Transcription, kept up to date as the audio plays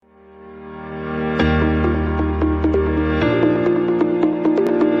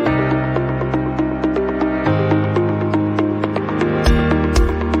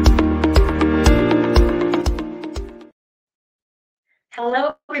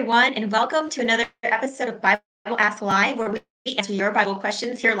everyone, and welcome to another episode of Bible Ask Live, where we answer your Bible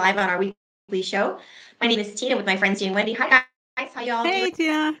questions here live on our weekly show. My name is Tina with my friends Jane and Wendy. Hi, guys. How y'all doing? Hey,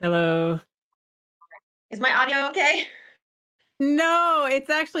 Tina. Hello. Is my audio okay? No,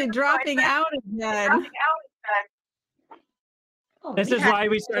 it's actually dropping out again. This is why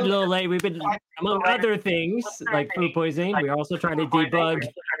we started a little late. We've been, among other things, like food poisoning, we're also trying to debug.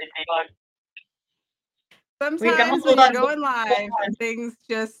 Sometimes when you're going live, things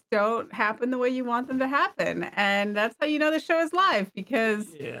just don't happen the way you want them to happen. And that's how you know the show is live, because,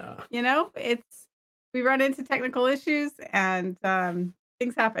 we run into technical issues and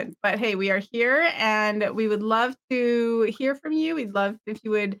things happen. But hey, we are here and we would love to hear from you. We'd love if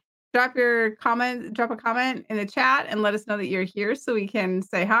you would drop a comment in the chat and let us know that you're here so we can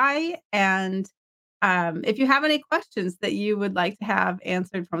say hi. And if you have any questions that you would like to have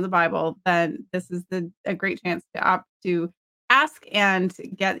answered from the Bible, then this is a great chance to ask and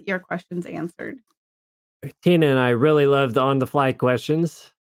get your questions answered. Tina and I really love the on-the-fly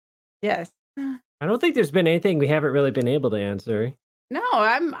questions. Yes. I don't think there's been anything we haven't really been able to answer. No,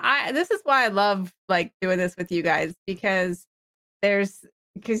 this is why I love doing this with you guys, because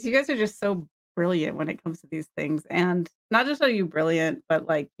you guys are just so brilliant when it comes to these things. And not just are you brilliant, but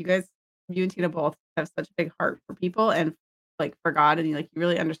you and Tina both have such a big heart for people and for God, and you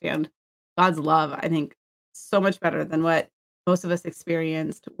really understand God's love, I think, so much better than what most of us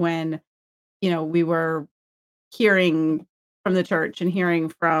experienced when we were hearing from the church and hearing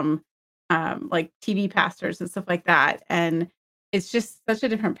from TV pastors and stuff like that. And it's just such a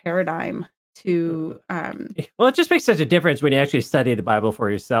different paradigm to well, it just makes such a difference when you actually study the Bible for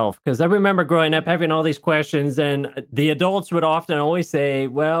yourself, because I remember growing up having all these questions, and the adults would often always say,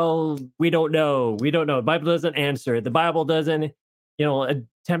 well, we don't know the Bible doesn't answer, the Bible doesn't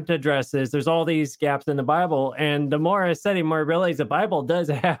attempt to address this, there's all these gaps in the Bible. And the more I study, the more I realize the Bible does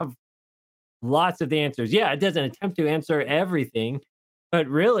have lots of the answers. Yeah, it doesn't attempt to answer everything, but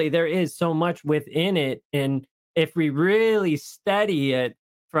really there is so much within it. And if we really study it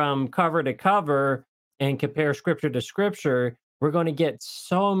from cover to cover and compare scripture to scripture, we're going to get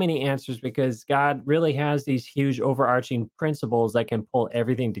so many answers, because God really has these huge overarching principles that can pull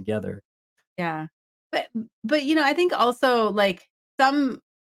everything together. Yeah. But I think also some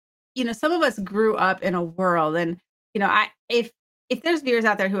of us grew up in a world, and if there's viewers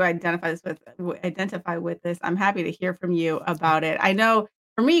out there who identify with this, I'm happy to hear from you about it. I know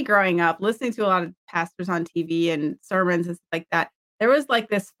for me growing up, listening to a lot of pastors on TV and sermons and stuff like that, there was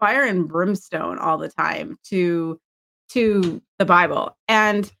this fire and brimstone all the time to the Bible.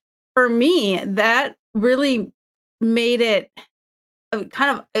 And for me, that really made it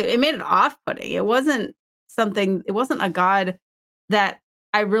it made it off-putting. It wasn't a God that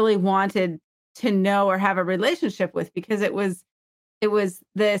I really wanted to know or have a relationship with, because it was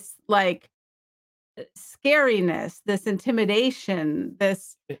this scariness, this intimidation,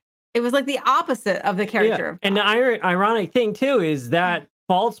 it was the opposite of the character of God. And the ironic thing too is that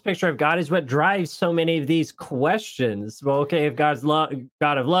false picture of God is what drives so many of these questions. Well, okay, if God's God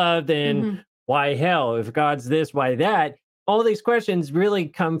of love, then why hell? If God's this, why that? All these questions really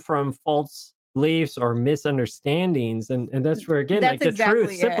come from false beliefs or misunderstandings, and that's where, again, the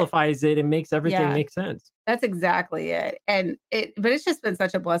truth simplifies it and makes everything make sense. That's exactly it. But it's just been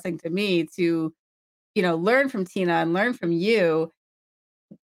such a blessing to me to learn from Tina and learn from you,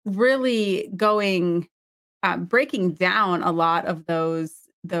 really breaking down a lot of those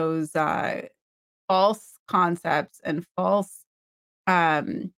false concepts and false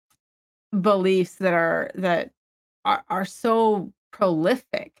beliefs that are so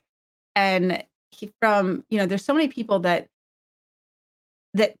prolific. And there's so many people that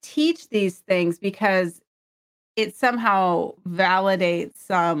teach these things because it somehow validates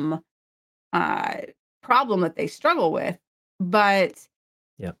some problem that they struggle with, but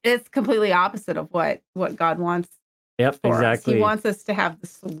it's completely opposite of what God wants. Yep, exactly. He wants us to have the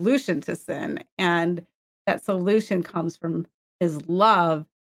solution to sin, and that solution comes from His love,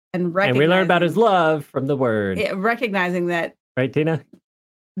 and we learn about His love from the Word. Recognizing that, right, Tina?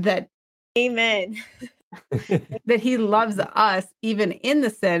 That Amen. that He loves us even in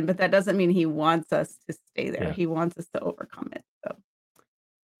the sin, but that doesn't mean He wants us to stay there. Yeah. He wants us to overcome it. So,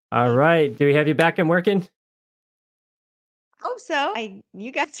 all right, do we have you back and working? Hope so.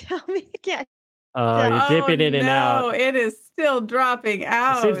 You got to tell me again. You're dipping in and out. No, it is still dropping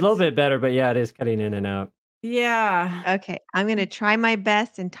out. It seems a little bit better, but yeah, it is cutting in and out. Yeah. Okay, I'm going to try my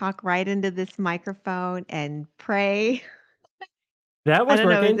best and talk right into this microphone and pray. That was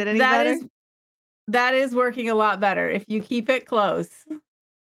working. Is it any better? That is working a lot better if you keep it close.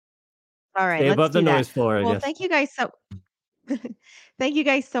 All right, stay above the noise floor. Well, thank you guys Thank you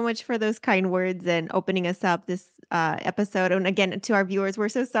guys so much for those kind words and opening us up this episode. And again, to our viewers, we're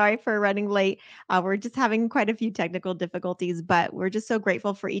so sorry for running late. We're just having quite a few technical difficulties, but we're just so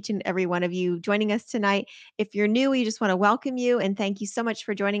grateful for each and every one of you joining us tonight. If you're new, we just want to welcome you and thank you so much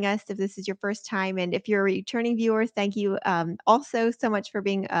for joining us. If this is your first time, and if you're a returning viewer, thank you also so much for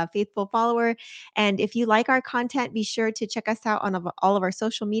being a faithful follower. And if you like our content, be sure to check us out on all of our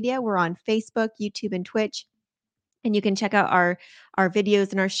social media. We're on Facebook, YouTube, and Twitch. And you can check out our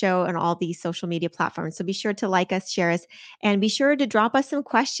videos and our show on all these social media platforms. So be sure to like us, share us, and be sure to drop us some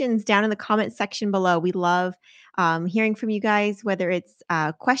questions down in the comment section below. We love hearing from you guys, whether it's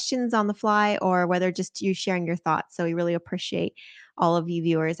questions on the fly or whether just you sharing your thoughts. So we really appreciate all of you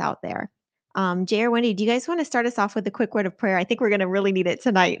viewers out there. Jay or Wendy, do you guys want to start us off with a quick word of prayer? I think we're going to really need it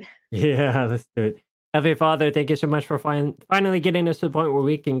tonight. Yeah, let's do it. Heavenly Father, thank you so much for finally getting us to the point where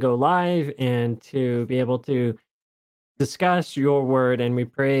we can go live and to be able to discuss your word. And we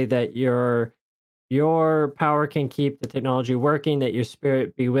pray that your power can keep the technology working, that your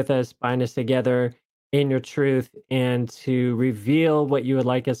spirit be with us, bind us together in your truth, and to reveal what you would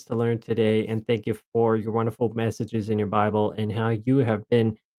like us to learn today. And thank you for your wonderful messages in your Bible and how you have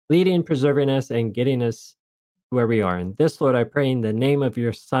been leading, preserving us, and getting us where we are. And this, Lord, I pray in the name of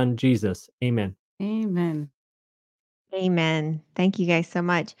your Son, Jesus. Amen. Amen. Amen. Thank you guys so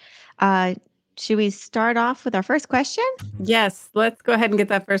much. Should we start off with our first question? Yes, let's go ahead and get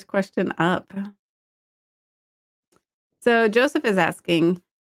that first question up. So Joseph is asking,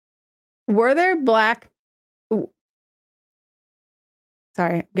 were there black... Ooh.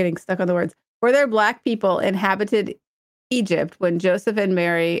 Sorry, I'm getting stuck on the words. Were there black people inhabited Egypt when Joseph and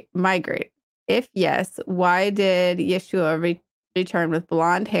Mary migrate? If yes, why did Yeshua return with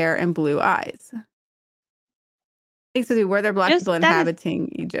blonde hair and blue eyes? Excuse me, were there black people inhabiting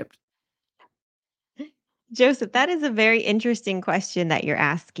Egypt? Joseph, that is a very interesting question that you're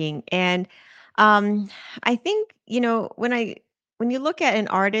asking. And I think, when you look at an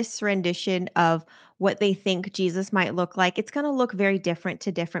artist's rendition of what they think Jesus might look like, it's going to look very different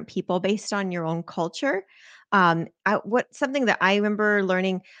to different people based on your own culture. Something that I remember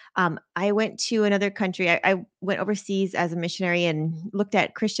learning, I went to another country. I went overseas as a missionary and looked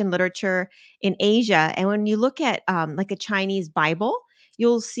at Christian literature in Asia. And when you look at like a Chinese Bible,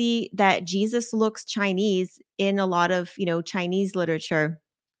 you'll see that Jesus looks Chinese in a lot of, Chinese literature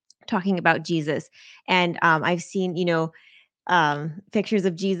talking about Jesus. And I've seen, pictures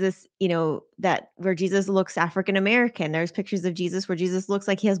of Jesus, that where Jesus looks African American. There's pictures of Jesus where Jesus looks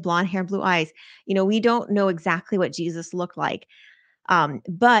like he has blonde hair, blue eyes. We don't know exactly what Jesus looked like.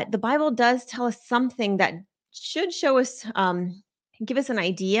 But the Bible does tell us something that should show us, give us an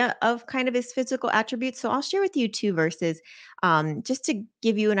idea of kind of his physical attributes. So I'll share with you two verses, just to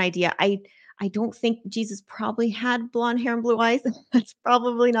give you an idea. I don't think Jesus probably had blonde hair and blue eyes. That's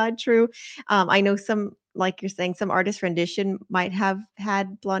probably not true. I know some, like you're saying, some artist rendition might have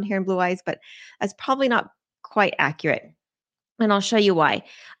had blonde hair and blue eyes, but that's probably not quite accurate. And I'll show you why.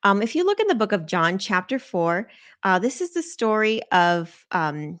 If you look in the book of John, chapter 4, this is the story of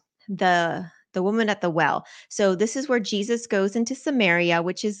the woman at the well. So this is where Jesus goes into Samaria,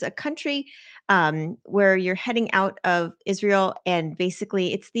 which is a country where you're heading out of Israel, and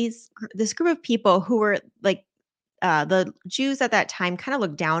basically it's this group of people who were like the Jews at that time kind of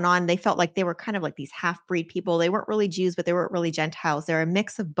looked down on. They felt like they were kind of like these half-breed people. They weren't really Jews, but they weren't really Gentiles. They're a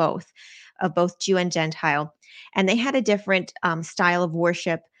mix of both Jew and Gentile. And they had a different style of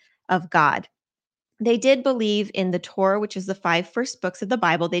worship of God. They did believe in the Torah, which is the 5 first books of the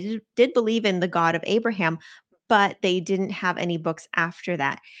Bible. They did believe in the God of Abraham, but they didn't have any books after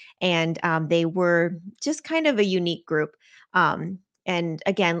that. And they were just kind of a unique group. And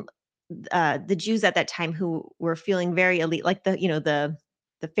again, the Jews at that time who were feeling very elite, like the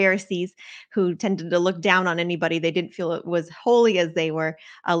Pharisees, who tended to look down on anybody they didn't feel it was holy as they were,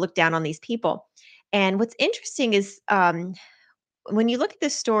 looked down on these people. And what's interesting is when you look at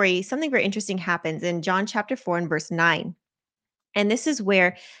this story, something very interesting happens in John chapter 4 and verse 9. And this is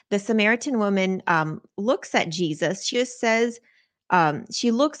where the Samaritan woman looks at Jesus. She just says,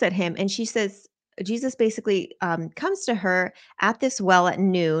 she looks at him and she says, Jesus basically comes to her at this well at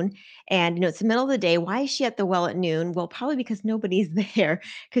noon. And, it's the middle of the day. Why is she at the well at noon? Well, probably because nobody's there,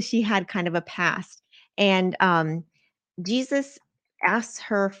 because she had kind of a past. And Jesus asks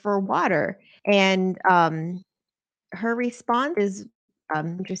her for water. And her response is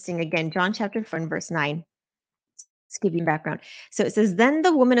interesting. Again, John chapter 4 and verse 9. Let's give you background. So it says, Then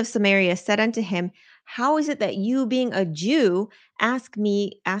the woman of Samaria said unto him, How is it that you, being a Jew, ask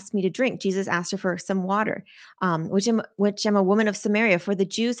me to drink? Jesus asked her for some water, which am a woman of Samaria, for the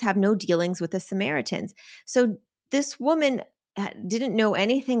Jews have no dealings with the Samaritans. So this woman didn't know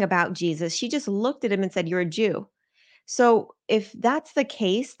anything about Jesus. She just looked at him and said, "You're a Jew." So if that's the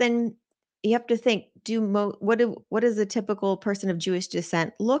case, then you have to think, what does a typical person of Jewish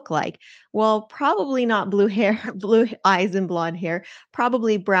descent look like? Well, probably not blue hair, blue eyes and blonde hair,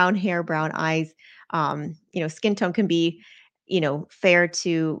 probably brown hair, brown eyes. Skin tone can be, fair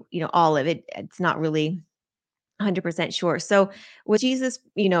to, olive. It's not really 100% sure. So with Jesus,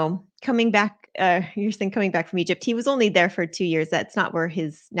 coming back, you're saying coming back from Egypt, he was only there for 2 years. That's not where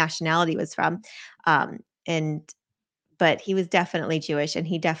his nationality was from. And but he was definitely Jewish and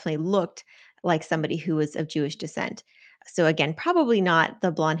he definitely looked like somebody who was of Jewish descent. So again, probably not the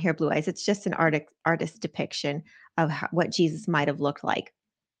blonde hair, blue eyes. It's just an artist depiction of what Jesus might have looked like.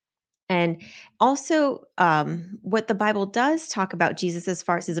 And also, what the Bible does talk about Jesus as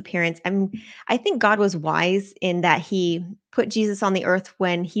far as his appearance, I think God was wise in that he put Jesus on the earth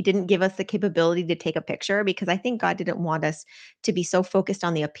when he didn't give us the capability to take a picture, because I think God didn't want us to be so focused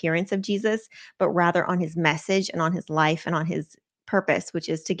on the appearance of Jesus, but rather on his message and on his life and on his purpose, which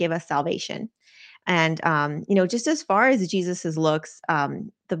is to give us salvation. And, just as far as Jesus's looks,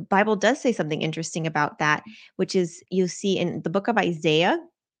 the Bible does say something interesting about that, which is you see in the book of Isaiah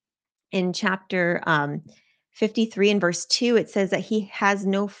in chapter 53 and verse 2, it says that he has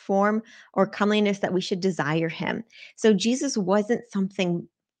no form or comeliness that we should desire him. So Jesus wasn't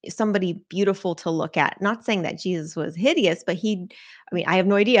somebody beautiful to look at. Not saying that Jesus was hideous, but I have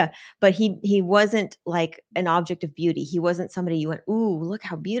no idea, but he wasn't like an object of beauty. He wasn't somebody you went, "Ooh, look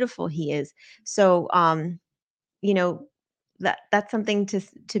how beautiful he is." So you know that's something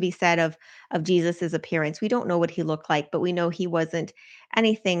to be said of Jesus's appearance. We don't know what he looked like, but we know he wasn't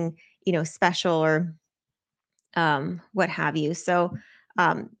anything, special or what have you. So,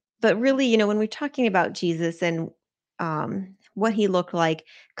 um, but really, when we're talking about Jesus and what he looked like,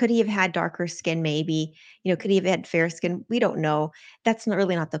 could he have had darker skin? Maybe, could he have had fair skin? We don't know. That's not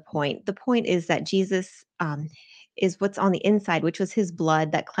really not the point. The point is that Jesus is what's on the inside, which was his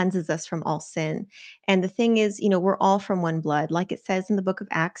blood that cleanses us from all sin. And the thing is, we're all from one blood, like it says in the book of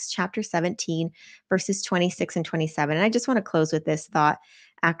Acts, chapter 17, verses 26 and 27. And I just want to close with this thought,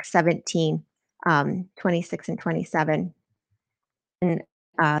 Acts 17, 26 and 27. And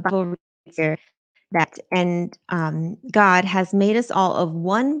Bible reads here that, and God has made us all of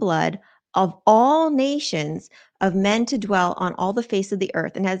one blood of all nations of men to dwell on all the face of the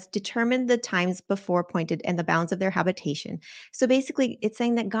earth, and has determined the times before appointed and the bounds of their habitation. So basically, it's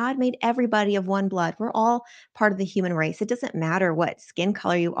saying that God made everybody of one blood. We're all part of the human race. It doesn't matter what skin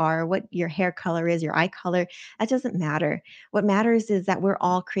color you are, what your hair color is, your eye color. That doesn't matter. What matters is that we're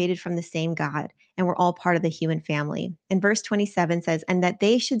all created from the same God and we're all part of the human family. And verse 27 says, and that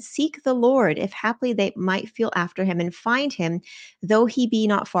they should seek the Lord, if haply they might feel after him and find him, though he be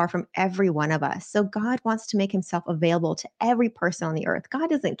not far from every one of us. So God wants to make himself available to every person on the earth. God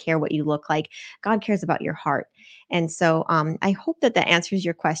doesn't care what you look like. God cares about your heart. And so I hope that answers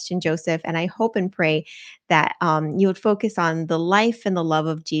your question, Joseph. And I hope and pray that you would focus on the life and the love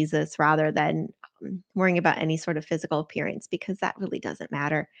of Jesus rather than worrying about any sort of physical appearance, because that really doesn't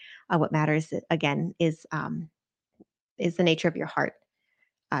matter. What matters again is the nature of your heart.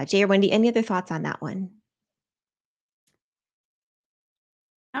 Jay or Wendy, any other thoughts on that one?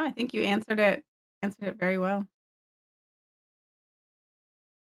 No, I think you answered it very well.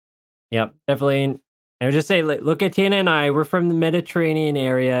 Yep, definitely. And I would just say, look at Tina and I. We're from the Mediterranean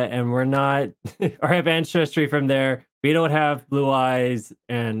area, and we're not, or have ancestry from there. We don't have blue eyes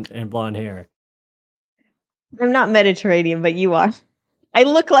and blonde hair. I'm not Mediterranean, but you are. I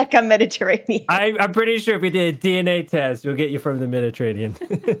look like I'm Mediterranean. I'm pretty sure if we did a DNA test, we'll get you from the Mediterranean.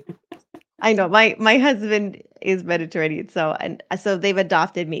 I know my husband is Mediterranean, so they've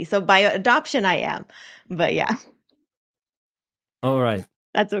adopted me. So by adoption, I am. But yeah, All right.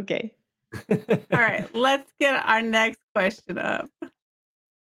 that's okay. All right, let's get our next question up.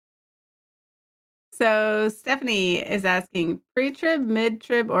 So Stephanie is asking, pre-trib,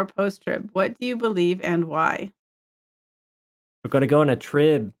 mid-trib, or post-trib? What do you believe and why? We're going to go on a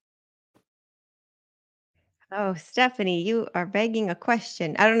trib. Oh, Stephanie, you are begging a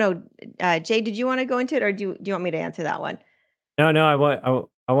question. I don't know, Jay, did you want to go into it, or do you want me to answer that one? No, I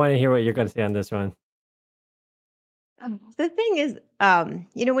want to hear what you're going to say on this one. The thing is,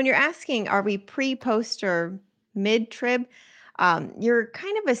 when you're asking, are we pre, post, or mid trib, you're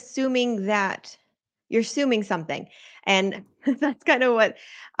kind of assuming that you're assuming something. And that's kind of what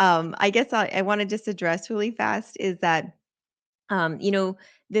I guess I want to just address really fast is that,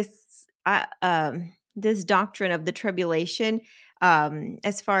 this, this doctrine of the tribulation,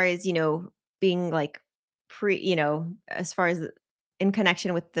 as far as, being like as far as in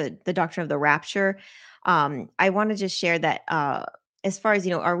connection with the doctrine of the rapture, I want to just share that as far as,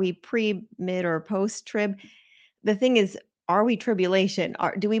 are we pre, mid, or post trib? The thing is, are we tribulation?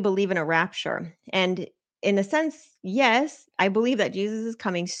 Do we believe in a rapture? And in a sense, yes, I believe that Jesus is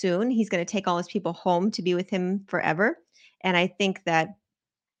coming soon. He's going to take all his people home to be with him forever. And I think that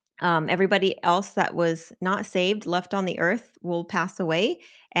everybody else that was not saved, left on the earth, will pass away.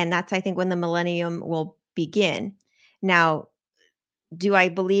 And that's, I think, when the millennium will begin. Now, do I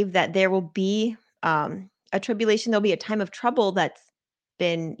believe that there will be a tribulation? There'll be a time of trouble that's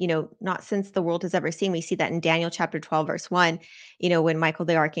been, not since the world has ever seen. We see that in Daniel chapter 12, verse 1, when Michael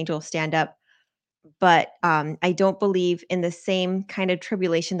the archangel stand up. But I don't believe in the same kind of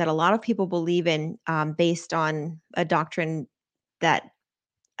tribulation that a lot of people believe in, based on a doctrine that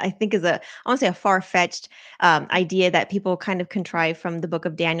I think is I want to say a far-fetched idea that people kind of contrive from the book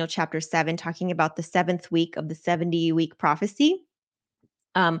of Daniel chapter 7, talking about the seventh week of the 70-week prophecy.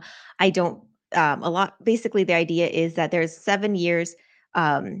 I don't a lot basically the idea is that there's 7 years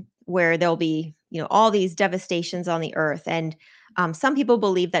where there'll be, all these devastations on the earth. And some people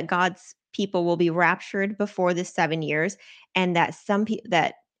believe that God's people will be raptured before the 7 years, and that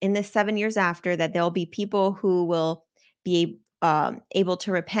that in the 7 years after, that there'll be people who will be able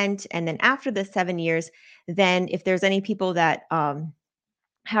to repent. And then after the 7 years, then if there's any people that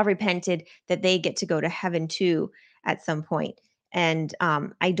have repented, that they get to go to heaven too at some point. And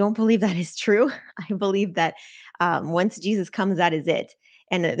I don't believe that is true. I believe that once Jesus comes, that is it.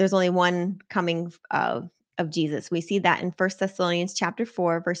 And there's only one coming of Jesus. We see that in 1 Thessalonians chapter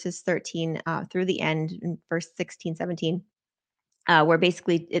 4, verses 13 through the end, in verse 16, 17, where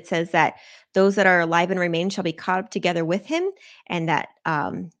basically it says that those that are alive and remain shall be caught up together with him, and that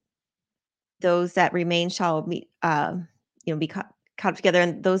those that remain shall be caught up together,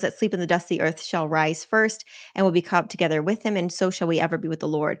 and those that sleep in the dust of the earth shall rise first and will be caught up together with him, and so shall we ever be with the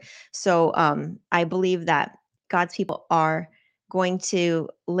Lord. So I believe that God's people are going to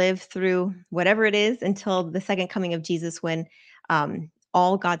live through whatever it is until the second coming of Jesus, when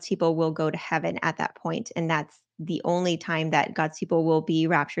all God's people will go to heaven at that point, and that's the only time that God's people will be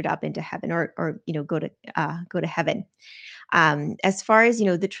raptured up into heaven, or go to heaven. As far as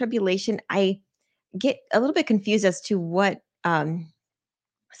the tribulation, I get a little bit confused as to what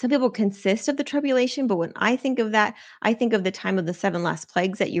some people consist of the tribulation. But when I think of that, I think of the time of the 7 last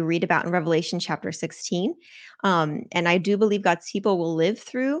plagues that you read about in Revelation chapter 16. And I do believe God's people will live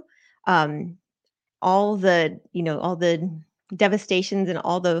through um, all the devastations and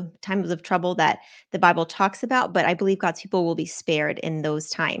all the times of trouble that the Bible talks about, but I believe God's people will be spared in those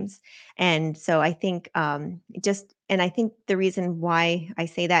times. And so I think and I think the reason why I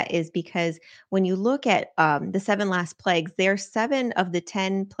say that is because when you look at the 7 last plagues, there are 7 of the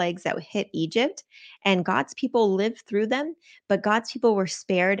 10 plagues that hit Egypt, and God's people lived through them, but God's people were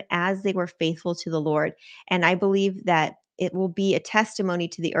spared as they were faithful to the Lord. And I believe that it will be a testimony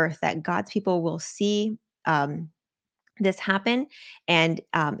to the earth that God's people will see this happen, and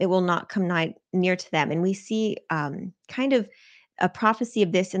it will not come near to them. And we see kind of a prophecy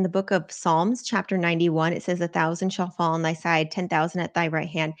of this in the book of Psalms, chapter 91. It says, 1,000 shall fall on thy side, 10,000 at thy right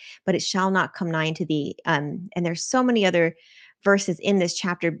hand, but it shall not come nigh to thee. And there's so many other verses in this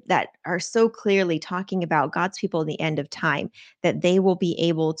chapter that are so clearly talking about God's people in the end of time, that they will be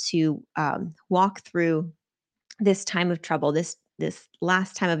able to walk through this time of trouble, this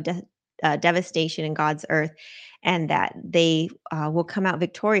last time of devastation in God's earth, and that they will come out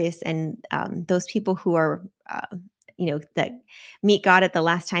victorious. And those people who are, that meet God at the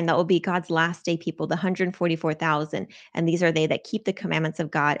last time, that will be God's last day people, the 144,000. And these are they that keep the commandments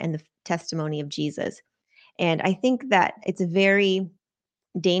of God and the testimony of Jesus. And I think that it's very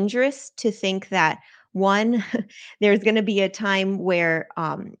dangerous to think that, one, there's going to be a time where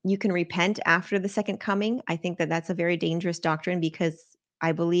you can repent after the second coming. I think that that's a very dangerous doctrine, because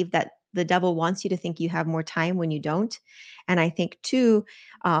I believe that the devil wants you to think you have more time when you don't. And I think, two,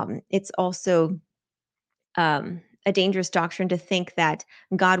 it's also a dangerous doctrine to think that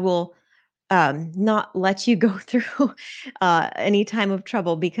God will not let you go through any time of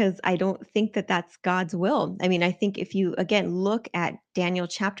trouble, because I don't think that that's God's will. I mean, I think if you again look at Daniel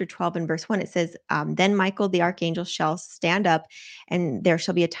chapter 12 and verse 1, it says, then Michael the archangel shall stand up, and there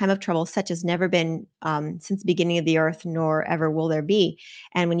shall be a time of trouble such as never been since the beginning of the earth, nor ever will there be.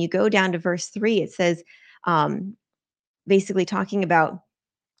 And when you go down to verse 3, it says, basically talking about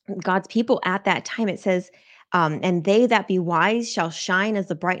God's people at that time, it says, and they that be wise shall shine as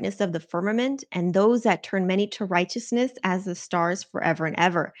the brightness of the firmament, and those that turn many to righteousness as the stars forever and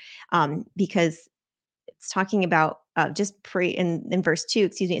ever. Because it's talking about just in verse 2,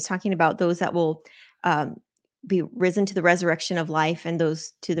 excuse me, it's talking about those that will be risen to the resurrection of life, and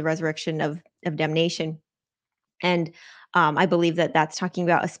those to the resurrection of damnation. And I believe that that's talking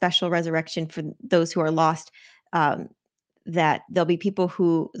about a special resurrection for those who are lost. Um, that there'll be people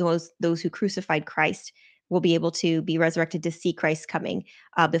who those who crucified Christ will be able to be resurrected to see Christ coming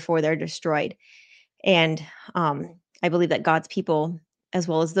before they're destroyed. And I believe that God's people, as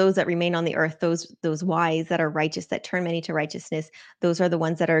well as those that remain on the earth, those wise that are righteous, that turn many to righteousness, those are the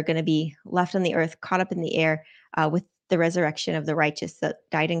ones that are going to be left on the earth, caught up in the air with the resurrection of the righteous that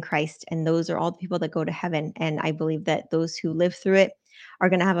died in Christ. And those are all the people that go to heaven. And I believe that those who live through it are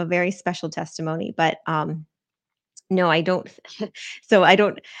going to have a very special testimony. But no, I don't. So I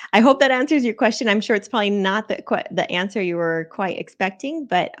don't. I hope that answers your question. I'm sure it's probably not the answer you were quite expecting,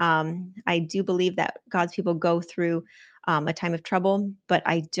 but I do believe that God's people go through a time of trouble. But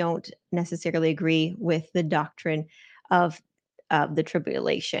I don't necessarily agree with the doctrine of the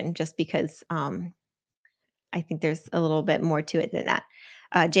tribulation, just because I think there's a little bit more to it than that.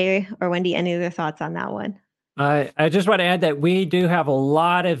 Jay or Wendy, any other thoughts on that one? I just want to add that we do have a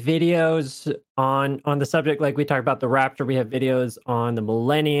lot of videos on the subject. Like we talked about the rapture, we have videos on the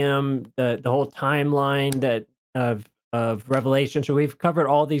millennium, the whole timeline that of Revelation. So we've covered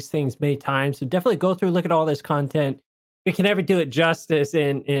all these things many times. So definitely go through, look at all this content. We can never do it justice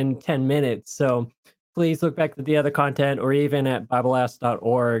in 10 minutes. So please look back at the other content, or even at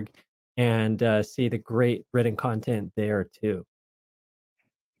BibleAsk.org, and see the great written content there too.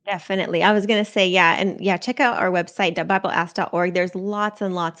 Definitely. I was going to say, yeah. And yeah, check out our website, BibleAsk.org. There's lots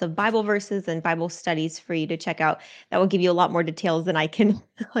and lots of Bible verses and Bible studies for you to check out. That will give you a lot more details than I can,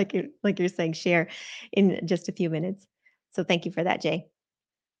 like you're saying, share in just a few minutes. So thank you for that, Jay.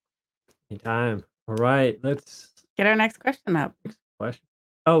 Anytime. All right. Let's Get our next question up. question.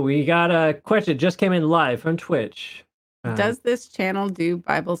 Oh, we got a question. Just came in live from Twitch. Does this channel do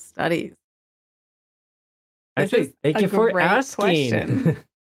Bible studies? This Actually, is thank a you for great asking. question.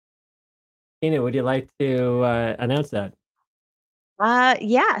 Tina, would you like to announce that?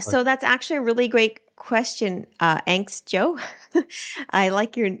 Yeah, so that's actually a really great question, Angst Joe. I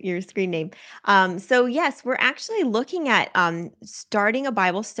like your screen name. So yes, we're actually looking at starting a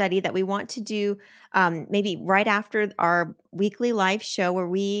Bible study that we want to do maybe right after our weekly live show, where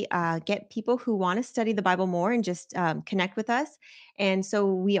we get people who want to study the Bible more and just connect with us. And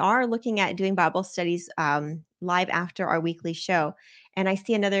so we are looking at doing Bible studies live after our weekly show. And I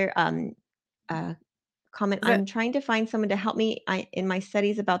see another uh, comment. Is it I'm trying to find someone to help me in my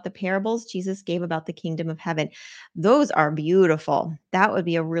studies about the parables Jesus gave about the kingdom of heaven. Those are beautiful. That would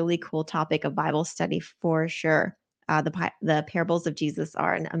be a really cool topic of Bible study for sure. The parables of Jesus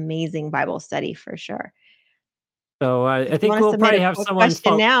are an amazing Bible study for sure. So If I you think want to we'll submit probably have a someone.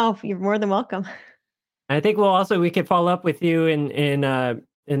 question now, you're more than welcome. I think we could follow up with you in the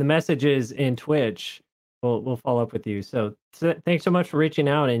messages in Twitch. We'll follow up with you. So thanks so much for reaching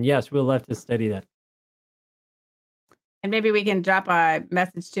out. And yes, we'll love to study that. And maybe we can drop a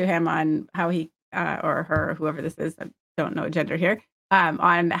message to him on how he or her, whoever this is, I don't know gender here,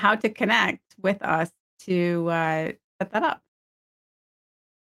 on how to connect with us to set that up.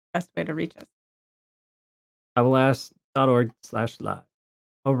 Best way to reach us. BibleAsk.org/live.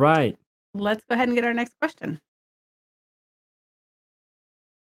 All right. Let's go ahead and get our next question.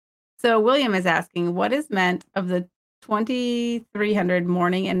 So William is asking, what is meant of the 2300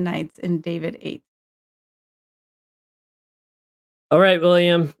 morning and nights in David 8? All right,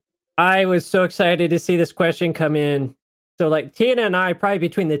 William. I was so excited to see this question come in. So, like Tina and I, probably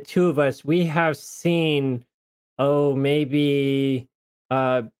between the two of us, we have seen, maybe,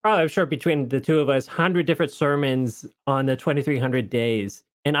 probably I'm sure between the two of us, 100 different sermons on the 2300 days.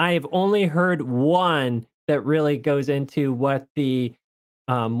 And I have only heard one that really goes into what the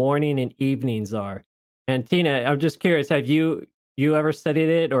morning and evenings are. And Tina, I'm just curious, have you ever studied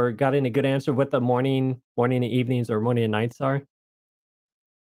it or gotten a good answer what the morning and evenings or morning and nights are?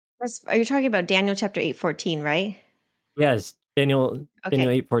 Are you talking about Daniel chapter 8:14, right? Yes, Daniel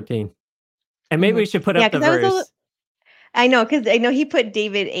Okay. 8:14. And maybe we should put Yeah, up the because I was verse. I know, because I know he put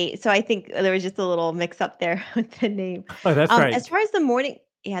David 8, so I think there was just a little mix up there with the name. Oh, that's right. As far as the morning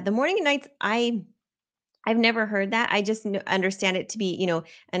and nights, I've never heard that. I just understand it to be,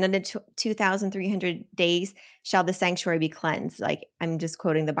 another 2,300 days shall the sanctuary be cleansed. Like, I'm just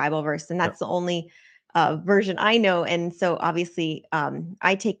quoting the Bible verse, and Yep. that's the only version I know. And so obviously,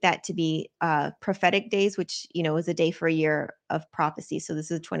 I take that to be prophetic days, which, is a day for a year of prophecy. So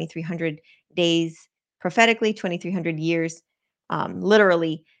this is 2,300 days prophetically, 2,300 years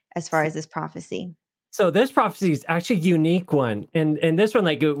literally, as far as this prophecy. So this prophecy is actually a unique one. And this one,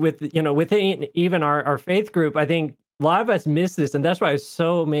 like within even our faith group, I think a lot of us miss this, and that's why I was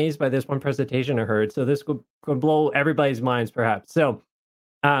so amazed by this one presentation I heard. So this could blow everybody's minds, perhaps. So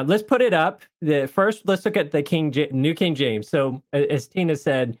let's put it up. First, let's look at the New King James. So as Tina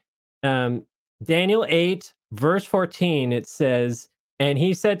said, Daniel 8, verse 14, it says, "And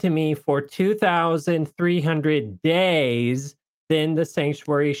he said to me, for 2,300 days, then the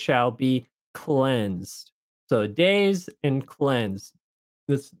sanctuary shall be cleansed." So days and cleansed.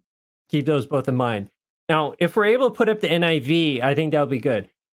 Let's keep those both in mind. Now, if we're able to put up the NIV, I think that would be good.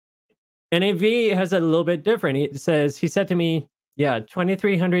 NIV has a little bit different. It says, he said to me,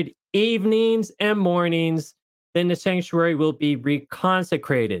 2,300 evenings and mornings, then the sanctuary will be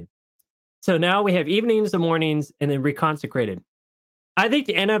reconsecrated. So now we have evenings and mornings and then reconsecrated. I think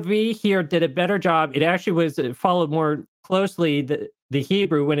the NIV here did a better job. It actually was followed more closely the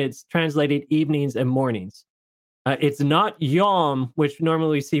Hebrew when it's translated evenings and mornings. It's not yom, which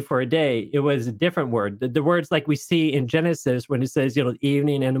normally we see for a day. It was a different word. The words like we see in Genesis when it says, the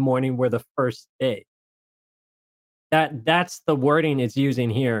evening and the morning were the first day. That's the wording it's using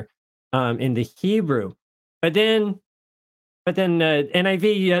here in the Hebrew. But then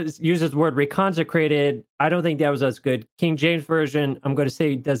NIV uses the word reconsecrated. I don't think that was as good. King James Version, I'm going to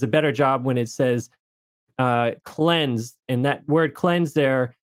say, does a better job when it says cleansed. And that word cleansed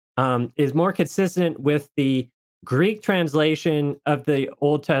there is more consistent with the Greek translation of the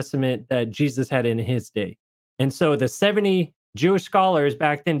Old Testament that Jesus had in his day. And so the 70 Jewish scholars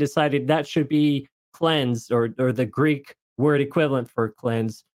back then decided that should be cleansed, or the Greek word equivalent for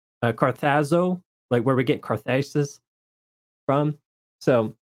cleanse, kathazo, like where we get catharsis from.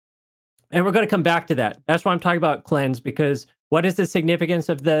 So, and we're going to come back to that. That's why I'm talking about cleanse, because what is the significance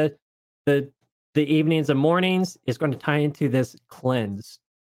of the evenings and mornings is going to tie into this cleanse.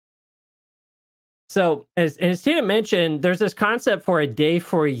 So, as Tina mentioned, there's this concept for a day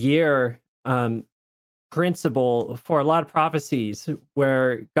for a year principle for a lot of prophecies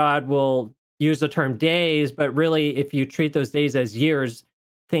where God will use the term days, but really, if you treat those days as years,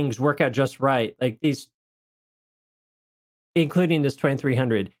 things work out just right. Like these, including this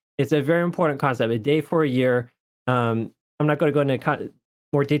 2,300. It's a very important concept, a day for a year. I'm not going to go into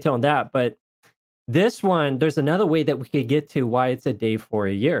more detail on that, but this one, there's another way that we could get to why it's a day for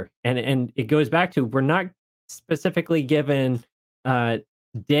a year. And it goes back to, we're not specifically given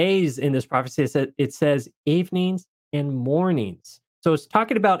days in this prophecy. It says evenings and mornings. So it's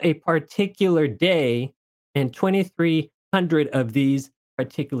talking about a particular day and 2,300 of these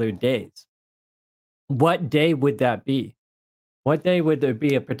particular days. What day would that be? What day would there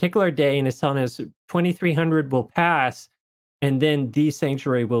be a particular day? And it's telling us 2,300 will pass, and then the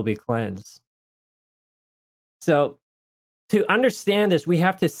sanctuary will be cleansed. So to understand this, we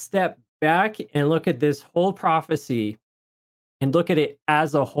have to step back and look at this whole prophecy and look at it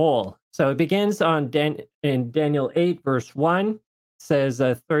as a whole. So it begins in Daniel 8, verse 1, says,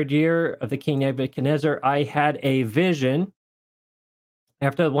 third year of the king Nebuchadnezzar, I had a vision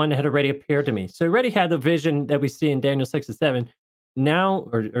after the one that had already appeared to me. So we already had the vision that we see in Daniel 6 and 7. Now,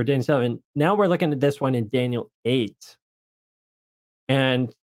 or Daniel 7, now we're looking at this one in Daniel 8.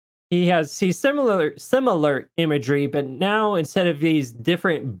 And he sees similar imagery, but now instead of these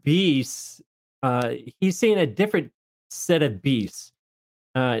different beasts, he's seeing a different set of beasts.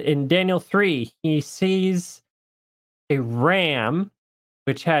 In Daniel 3, he sees a ram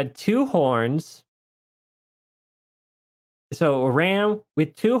which had 2 horns. So a ram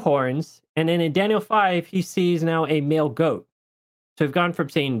with 2 horns. And then in Daniel 5, he sees now a male goat. So we've gone from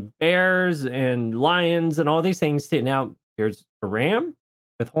seeing bears and lions and all these things to now here's a ram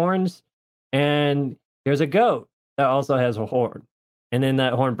with horns, and here's a goat that also has a horn. And then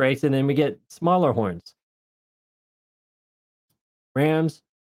that horn breaks, and then we get smaller horns. Rams,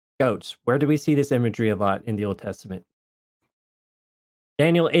 goats. Where do we see this imagery a lot in the Old Testament?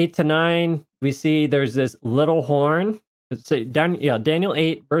 Daniel 8 to 9, we see there's this little horn. Daniel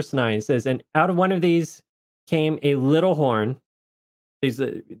 8, verse 9 says, and out of one of these came a little horn.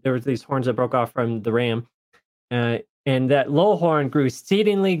 There was these horns that broke off from the ram. And that little horn grew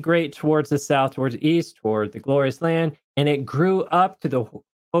exceedingly great towards the south, towards the east, toward the glorious land. And it grew up to the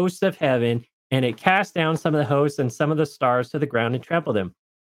hosts of heaven, and it cast down some of the hosts and some of the stars to the ground and trampled them.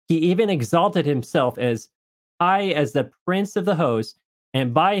 He even exalted himself as high as the prince of the host,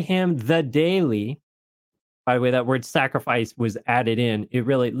 and by him the daily, by the way, that word sacrifice was added in. It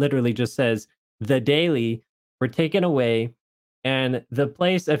really literally just says the daily were taken away, and the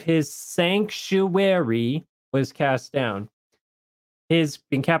place of his sanctuary was cast down. His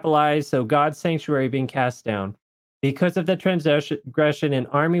being capitalized, so God's sanctuary being cast down. Because of the transgression, an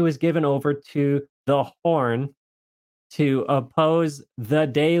army was given over to the horn to oppose the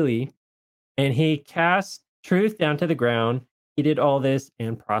daily, and he cast truth down to the ground. He did all this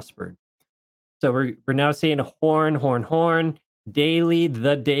and prospered. So we're now seeing a horn, horn, horn, daily,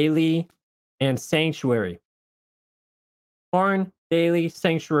 the daily, and sanctuary. Horn, daily,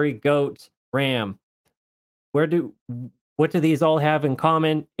 sanctuary, goat, ram. What do these all have in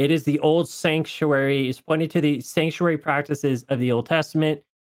common? It is the old sanctuary. It's pointing to the sanctuary practices of the Old Testament.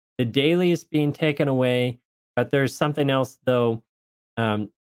 The daily is being taken away, but there's something else though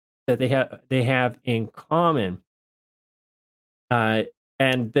that they have in common.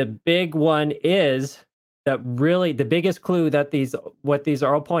 And the big one is that really the biggest clue that these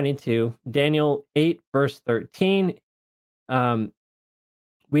are all pointing to, Daniel 8 verse 13.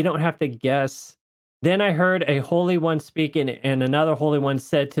 We don't have to guess. Then I heard a holy one speaking, and another holy one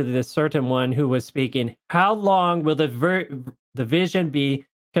said to this certain one who was speaking, "How long will the vision be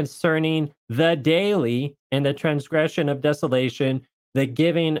concerning the daily and the transgression of desolation, the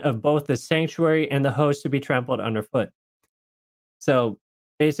giving of both the sanctuary and the host to be trampled underfoot?" So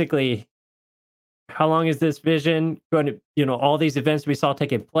basically, how long is this vision going to, all these events we saw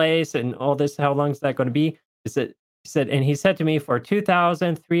taking place and all this, how long is that going to be? He said to me, for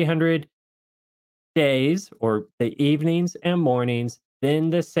 2,300 days, or the evenings and mornings, then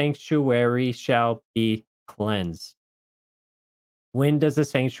the sanctuary shall be cleansed. When does the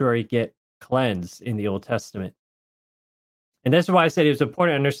sanctuary get cleansed in the Old Testament? And this is why I said it was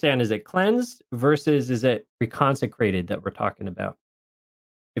important to understand, is it cleansed versus is it reconsecrated that we're talking about?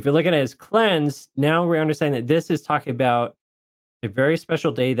 If you're looking at it as cleansed, now we understand that this is talking about a very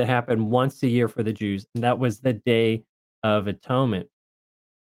special day that happened once a year for the Jews, and that was the Day of Atonement.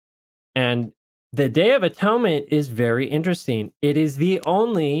 And the Day of Atonement is very interesting. It is the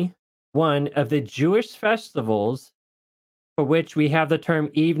only one of the Jewish festivals for which we have the term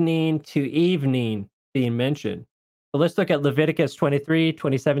evening to evening being mentioned. So let's look at Leviticus 23,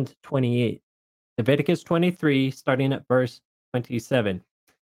 27 to 28. Leviticus 23, starting at verse 27.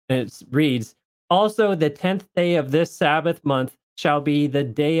 And it reads, "Also the 10th day of this Sabbath month shall be the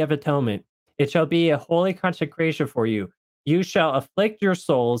Day of Atonement. It shall be a holy consecration for you. You shall afflict your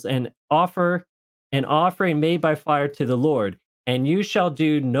souls and offer an offering made by fire to the Lord. And you shall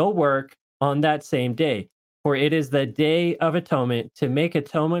do no work on that same day. For it is the Day of Atonement to make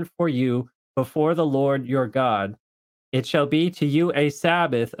atonement for you before the Lord your God. It shall be to you a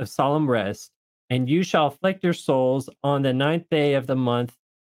Sabbath of solemn rest. And you shall afflict your souls on the 9th day of the month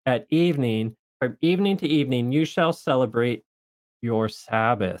at evening. From evening to evening, you shall celebrate your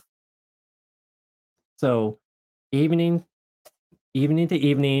Sabbath." So evening to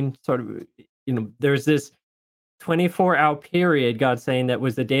evening, sort of, there's this 24-hour period, God saying that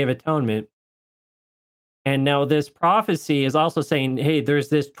was the Day of Atonement. And now this prophecy is also saying, hey, there's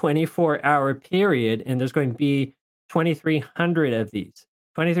this 24-hour period, and there's going to be 2,300 of these.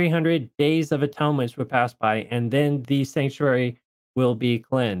 2,300 days of atonements will pass by, and then the sanctuary will be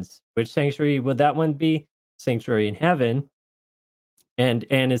cleansed. Which sanctuary would that one be? Sanctuary in heaven. And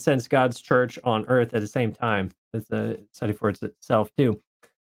in a sense, God's church on earth at the same time. It's a study for itself too.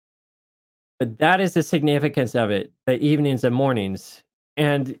 But that is the significance of it, the evenings and mornings.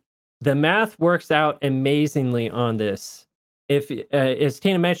 And the math works out amazingly on this. If, as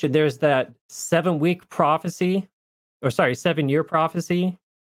Tina mentioned, there's that 7-year prophecy.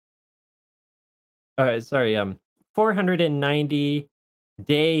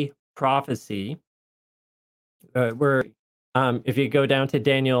 490-day prophecy, where if you go down to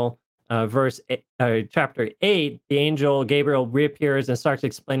Daniel chapter 8, the angel Gabriel reappears and starts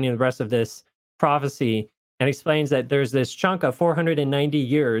explaining the rest of this prophecy, and explains that there's this chunk of 490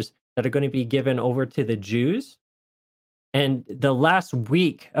 years that are going to be given over to the Jews. And the last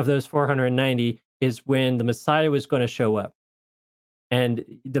week of those 490 is when the Messiah was going to show up. And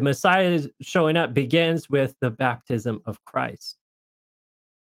the Messiah showing up begins with the baptism of Christ.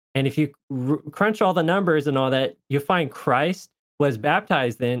 And if you crunch all the numbers and all that, you find Christ was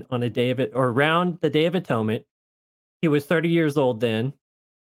baptized then on a day of it, or around the Day of Atonement. He was 30 years old then.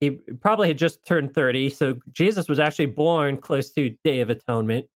 He probably had just turned 30. So Jesus was actually born close to Day of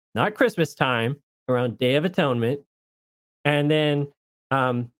Atonement, not Christmas time, around Day of Atonement. And then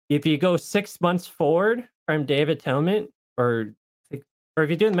if you go 6 months forward from Day of Atonement, or if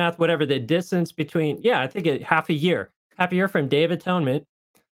you do the math, whatever the distance between, I think half a year from Day of Atonement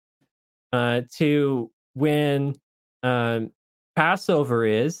to when Passover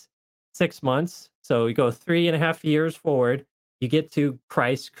is 6 months. So you go 3.5 years forward, you get to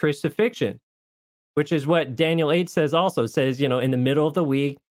Christ's crucifixion, which is what Daniel 8 says also. It says, in the middle of the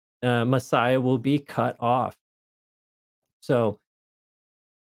week, Messiah will be cut off. So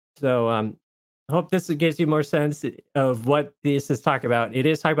hope this gives you more sense of what this is talking about. It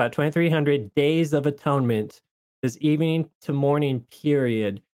is talking about 2300 days of atonement, this evening to morning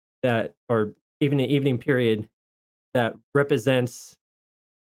period or even an evening period that represents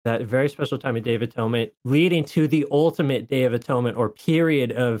that very special time of Day of Atonement, leading to the ultimate Day of Atonement or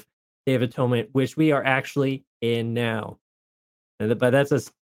period of Day of Atonement, which we are actually in now. But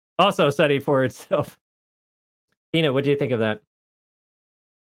that's also a study for itself. Tina, what do you think of that?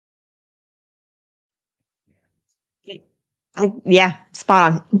 Yeah,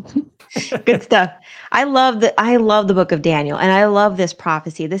 spot on. Good stuff. I love the book of Daniel, and I love this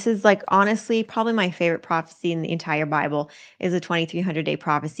prophecy. This is like honestly probably my favorite prophecy in the entire Bible is the 2300-day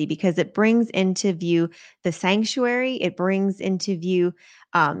prophecy because it brings into view the sanctuary. It brings into view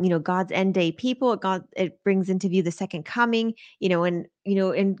God's end day people. It brings into view the second coming,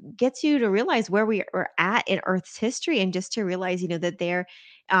 and gets you to realize where we are at in Earth's history, and just to realize, that there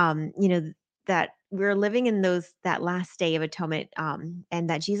that we're living in that last day of atonement, and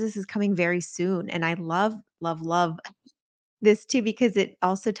that Jesus is coming very soon. And I love this too because it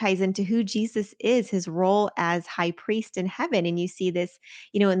also ties into who Jesus is, his role as high priest in heaven. And you see this,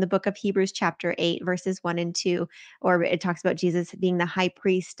 in the book of Hebrews chapter 8, verses 1 and 2, or it talks about Jesus being the high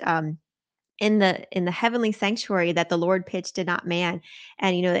priest, in the heavenly sanctuary that the Lord pitched and not man,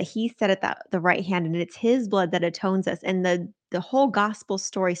 and that he sat at the right hand, and it's his blood that atones us. And the whole gospel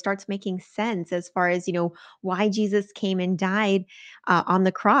story starts making sense as far as why Jesus came and died on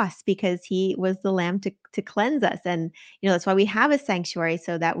the cross, because he was the lamb to cleanse us. And that's why we have a sanctuary,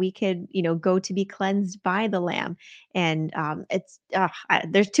 so that we could go to be cleansed by the lamb. And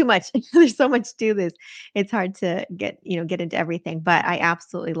there's too much. There's so much to this. It's hard to get into everything, but I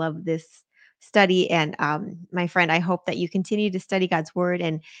absolutely love this study. And my friend, I hope that you continue to study God's word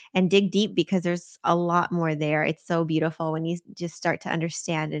and dig deep, because there's a lot more there. It's so beautiful when you just start to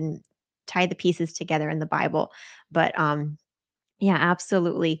understand and tie the pieces together in the Bible. But yeah,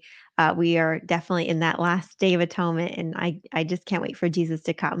 absolutely. We are definitely in that last day of atonement, and I just can't wait for Jesus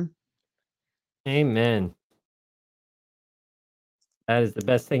to come. Amen. That is the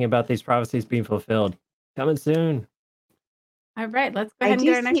best thing about these prophecies being fulfilled. Coming soon. All right, let's go I ahead and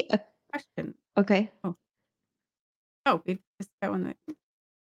do get our next see. question. Okay. Oh, we just got one.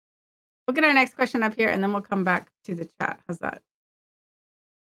 We'll get our next question up here, and then we'll come back to the chat. How's that?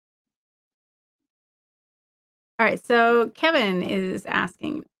 All right, so Kevin is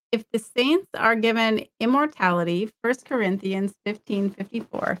asking, if the saints are given immortality, 1 Corinthians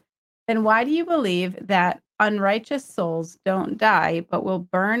 15:54, then why do you believe that unrighteous souls don't die but will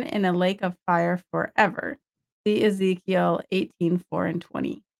burn in a lake of fire forever? See Ezekiel 18:4 and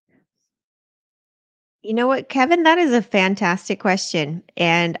 20. You know what, Kevin? That is a fantastic question.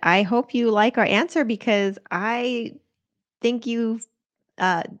 And I hope you like our answer, because I think you've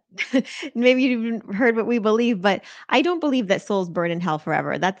uh, maybe you've even heard what we believe, but I don't believe that souls burn in hell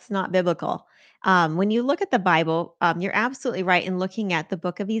forever. That's not biblical. When you look at the Bible, you're absolutely right in looking at the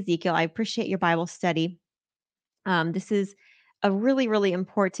book of Ezekiel. I appreciate your Bible study. This is a really, really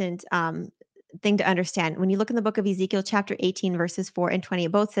important thing to understand. When you look in the book of Ezekiel, chapter 18, verses 4 and 20,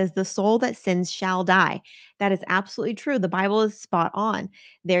 it both says, "The soul that sins shall die." That is absolutely true. The Bible is spot on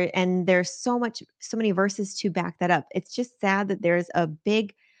there, and there's so many verses to back that up. It's just sad that there's a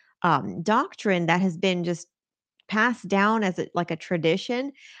big doctrine that has been just passed down as like a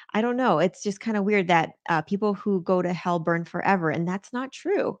tradition. I don't know. It's just kind of weird that people who go to hell burn forever, and that's not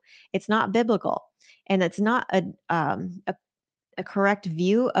true. It's not biblical, and it's not a correct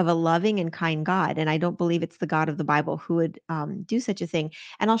view of a loving and kind God. And I don't believe it's the God of the Bible who would do such a thing.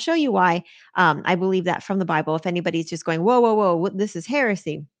 And I'll show you why I believe that from the Bible. If anybody's just going, whoa, whoa, whoa, this is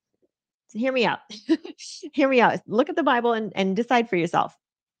heresy. So hear me out. Hear me out. Look at the Bible and decide for yourself.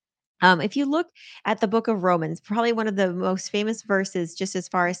 If you look at the book of Romans, probably one of the most famous verses, just as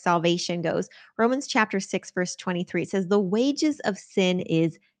far as salvation goes, Romans chapter 6, verse 23, it says, "The wages of sin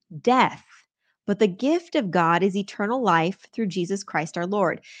is death, but the gift of God is eternal life through Jesus Christ our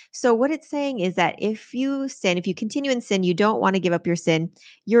Lord." So, what it's saying is that if you sin, if you continue in sin, you don't want to give up your sin,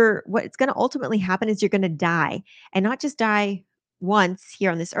 what's going to ultimately happen is you're going to die, and not just die once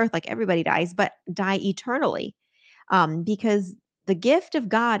here on this earth like everybody dies, but die eternally, because the gift of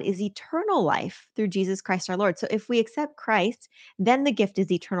God is eternal life through Jesus Christ our Lord. So if we accept Christ, then the gift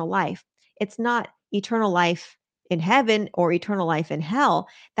is eternal life. It's not eternal life in heaven or eternal life in hell.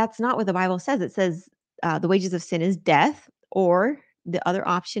 That's not what the Bible says. It says the wages of sin is death, or the other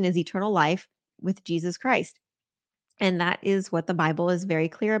option is eternal life with Jesus Christ. And that is what the Bible is very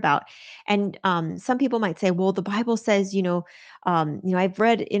clear about. And some people might say, well, the Bible says, I've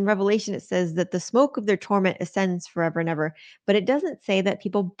read in Revelation, it says that the smoke of their torment ascends forever and ever. But it doesn't say that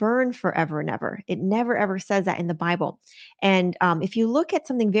people burn forever and ever. It never, ever says that in the Bible. And if you look at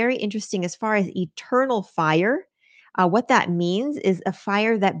something very interesting as far as eternal fire, what that means is a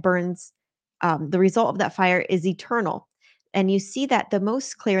fire that burns, the result of that fire is eternal. And you see that the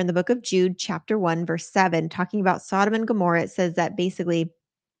most clear in the book of Jude, chapter 1, verse 7, talking about Sodom and Gomorrah. It says that basically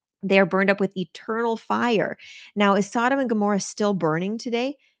they are burned up with eternal fire. Now, is Sodom and Gomorrah still burning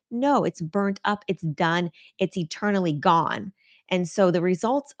today? No, it's burnt up, it's done, it's eternally gone. And so the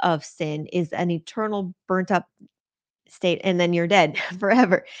results of sin is an eternal burnt up state, and then you're dead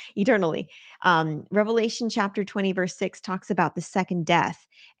forever, eternally. Revelation chapter 20, verse 6 talks about the second death.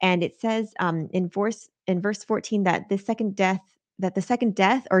 And it says in verse 14 that the second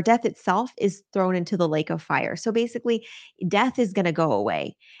death or death itself is thrown into the lake of fire. So basically, death is going to go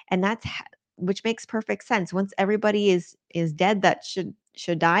away. And which makes perfect sense. Once everybody is dead that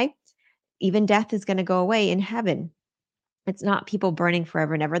should die, even death is going to go away in heaven. It's not people burning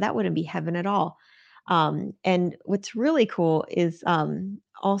forever and ever. That wouldn't be heaven at all. And what's really cool is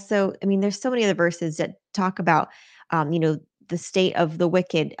also, I mean, there's so many other verses that talk about, the state of the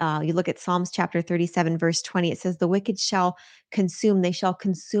wicked. You look at Psalms chapter 37, verse 20, it says, the wicked shall consume, they shall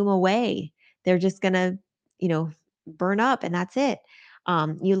consume away. They're just going to, burn up, and that's it.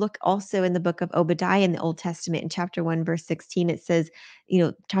 You look also in the book of Obadiah in the Old Testament in chapter 1, verse 16, it says,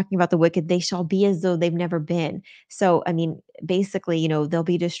 talking about the wicked, they shall be as though they've never been. So, I mean, basically, they'll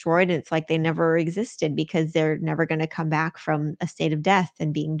be destroyed, and it's like they never existed because they're never going to come back from a state of death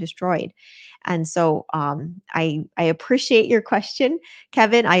and being destroyed. And so I appreciate your question,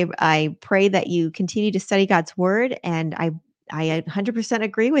 Kevin. I pray that you continue to study God's word, and I 100%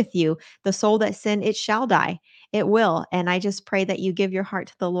 agree with you. The soul that sin, it shall die. It will. And I just pray that you give your heart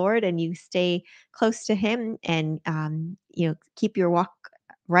to the Lord and you stay close to him, and keep your walk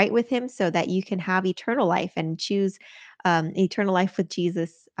right with him so that you can have eternal life and choose eternal life with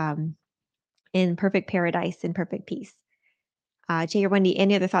Jesus, in perfect paradise and perfect peace. Jay or Wendy,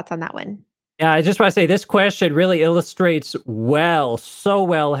 any other thoughts on that one? Yeah, I just want to say this question really illustrates so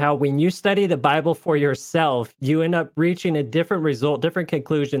well, how when you study the Bible for yourself, you end up reaching a different result, different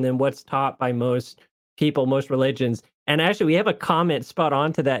conclusion than what's taught by most people, most religions. And actually, we have a comment spot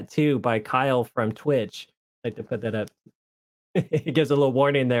on to that too by Kyle from Twitch. I'd like to put that up. It gives a little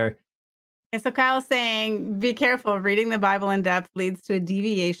warning there. And so Kyle's saying, be careful. Reading the Bible in depth leads to a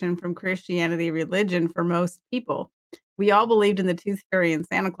deviation from Christianity religion for most people. We all believed in the tooth fairy and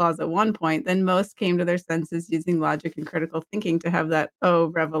Santa Claus at one point. Then most came to their senses using logic and critical thinking to have that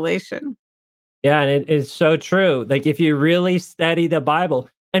revelation. Yeah, and it is so true. Like, if you really study the Bible,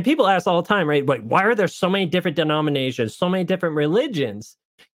 and people ask all the time, right? Like, why are there so many different denominations, so many different religions?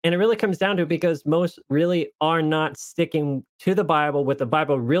 And it really comes down to it because most really are not sticking to the Bible, what the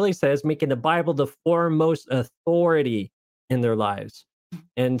Bible really says, making the Bible the foremost authority in their lives.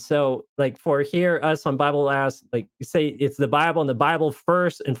 And so, like, for here, us on Bible Ask, like, you say it's the Bible, and the Bible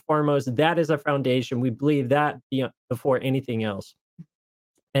first and foremost, that is our foundation. We believe that before anything else.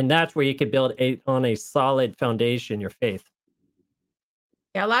 And that's where you can build on a solid foundation, your faith.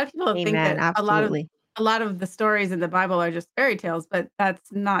 Yeah, a lot of people think Amen. that Absolutely. a lot of the stories in the Bible are just fairy tales, but that's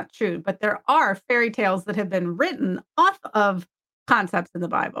not true. But there are fairy tales that have been written off of concepts in the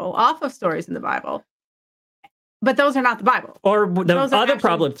Bible, off of stories in the Bible. But those are not the Bible. Or the Those are other actually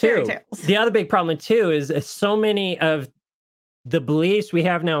problem fairy too, tales. the other big problem too is so many of the beliefs we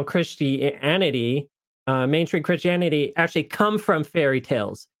have now in Christianity, mainstream Christianity, actually come from fairy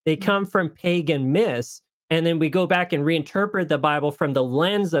tales. They come from pagan myths. And then we go back and reinterpret the Bible from the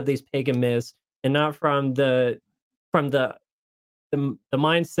lens of these pagan myths, and not from the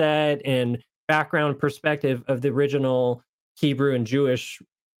mindset and background perspective of the original Hebrew and Jewish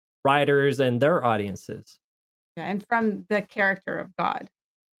writers and their audiences. Yeah, and from the character of God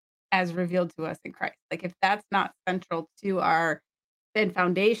as revealed to us in Christ. Like, if that's not central to and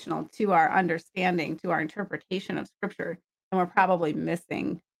foundational to our understanding, to our interpretation of Scripture, then we're probably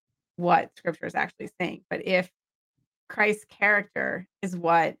missing what Scripture is actually saying. But if Christ's character is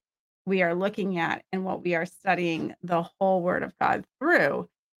what we are looking at and what we are studying the whole Word of God through,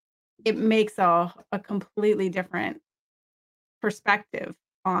 it makes a completely different perspective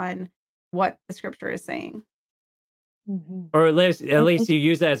on what the Scripture is saying. Mm-hmm. Or at least you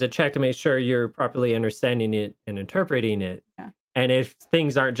use that as a check to make sure you're properly understanding it and interpreting it. Yeah. And if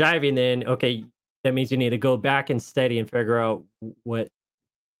things aren't jiving, then okay, that means you need to go back and study and figure out what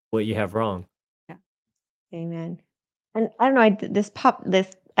you have wrong. Amen. And I don't know, this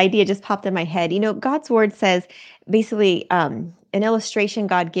idea just popped in my head. God's word says basically, an illustration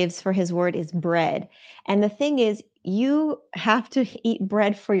God gives for his word is bread. And the thing is, you have to eat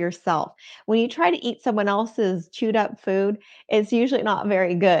bread for yourself. When you try to eat someone else's chewed up food, it's usually not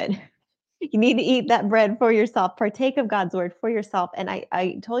very good. You need to eat that bread for yourself, partake of God's word for yourself. And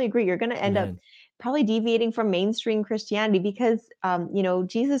I totally agree. You're going to end up Amen. probably deviating from mainstream Christianity because,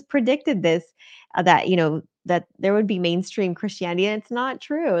 Jesus predicted this, that there would be mainstream Christianity. And it's not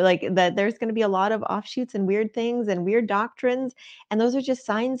true. Like that there's going to be a lot of offshoots and weird things and weird doctrines. And those are just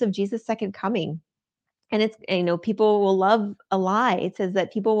signs of Jesus' second coming. And it's, people will love a lie. It says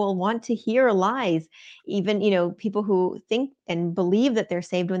that people will want to hear lies, even, people who think and believe that they're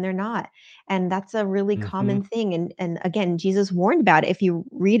saved when they're not. And that's a really Hmm. common thing. And again, Jesus warned about it. If you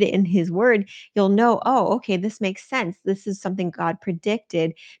read it in his word, you'll know, oh, okay, this makes sense. This is something God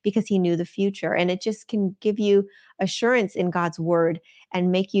predicted because he knew the future. And it just can give you assurance in God's word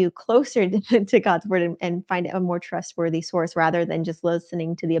and make you closer to God's word and find a more trustworthy source rather than just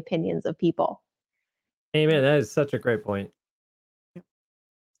listening to the opinions of people. Amen. That is such a great point.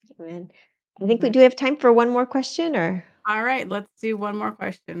 Amen. I think we Right. do have time for one more question or All right, let's do one more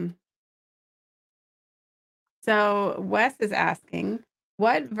question. So Wes is asking,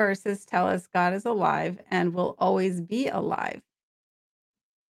 what verses tell us God is alive and will always be alive?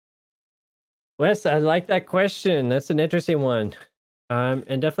 Wes, I like that question. That's an interesting one, and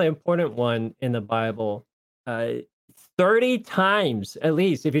definitely an important one in the Bible. Uh, 30 times at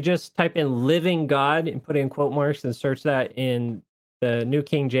least, if you just type in living God and put in quote marks and search that in the New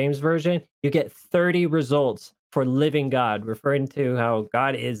King James Version, you get 30 results for living God, referring to how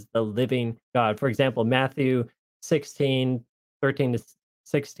God is the living God. For example, Matthew 16:13 to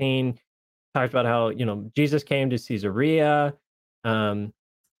 16 talks about how, Jesus came to Caesarea. Um,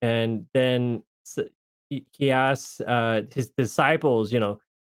 and then he asks his disciples,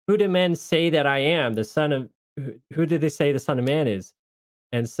 who do men say that I am? The son of who did they say the Son of Man is?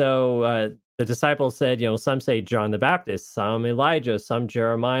 And so the disciples said, some say John the Baptist, some Elijah, some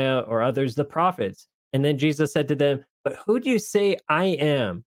Jeremiah, or others the prophets. And then Jesus said to them, but who do you say I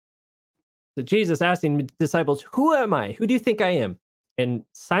am? So Jesus asking the disciples, who am I? Who do you think I am? And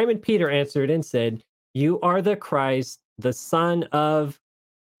Simon Peter answered and said, you are the Christ, the Son of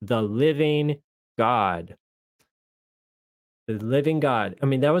the living God. The living God. I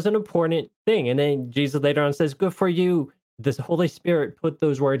mean, that was an important thing. And then Jesus later on says, good for you. The Holy Spirit put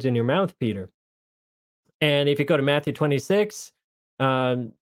those words in your mouth, Peter. And if you go to Matthew 26,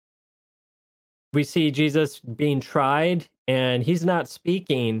 um, we see Jesus being tried and he's not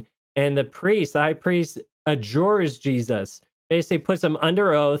speaking. And the high priest, adjures Jesus, basically puts him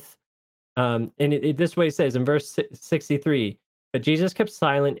under oath. And this way it says in verse 63, but Jesus kept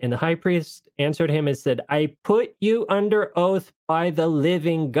silent, and the high priest answered him and said, I put you under oath by the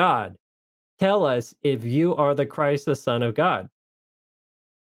living God. Tell us if you are the Christ, the Son of God.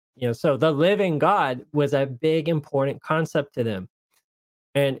 So the living God was a big, important concept to them.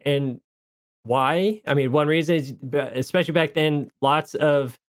 And why? I mean, one reason is, especially back then, lots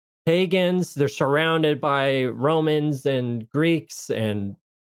of pagans, they're surrounded by Romans and Greeks and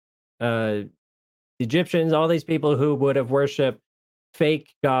uh, Egyptians, all these people who would have worshipped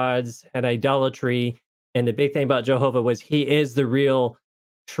fake gods and idolatry. And the big thing about Jehovah was he is the real,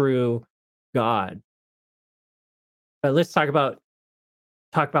 true God. But let's talk about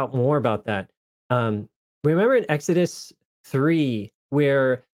more about that. Remember in Exodus 3,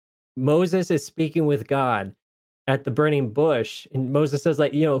 where Moses is speaking with God at the burning bush, and Moses says,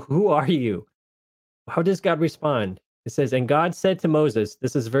 like, who are you? How does God respond? It says, and God said to Moses,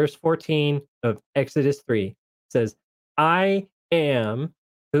 this is verse 14 of Exodus 3, it says, I am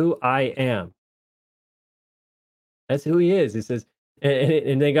who I am. That's who he is. He says,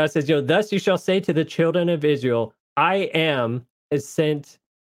 and then God says, thus you shall say to the children of Israel, I am has sent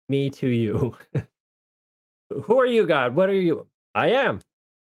me to you. Who are you, God? What are you? I am.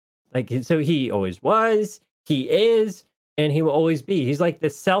 Like, so he always was, he is, and he will always be. He's like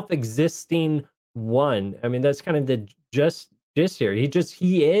the self-existing one. I mean, that's kind of the just here. He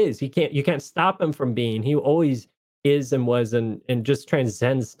is. You can't stop him from being. He always is and was and just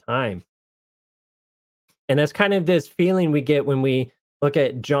transcends time. And that's kind of this feeling we get when we look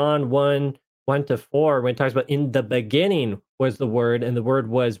at John 1:1-4, when it talks about in the beginning was the word, and the word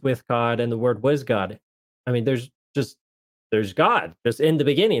was with God, and the word was God. I mean, there's God. Just in the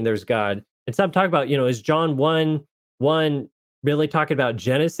beginning, there's God. And some talk about, is John 1:1 really talking about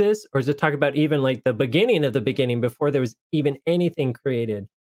Genesis, or is it talking about even like the beginning of the beginning before there was even anything created?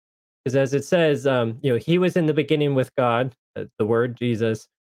 Because as it says, he was in the beginning with God, the word Jesus.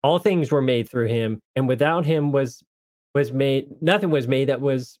 All things were made through him, and without him was was made, nothing was made that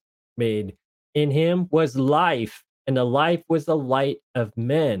was made. In him was life, and the life was the light of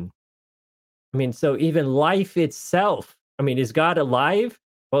men. I mean, so even life itself, I mean, is God alive?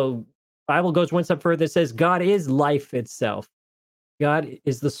 Well, Bible goes one step further. It says God is life itself. God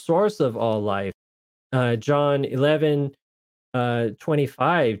is the source of all life. John 11,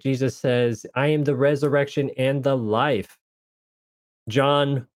 25, Jesus says, I am the resurrection and the life.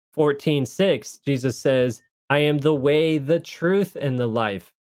 John 14:6, Jesus says, I am the way, the truth, and the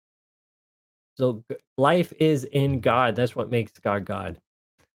life. So life is in God. That's what makes God God.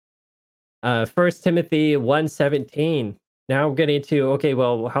 1 Timothy 1:17. Now we're getting to, okay,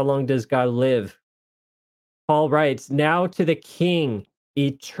 well, how long does God live? Paul writes, now to the King,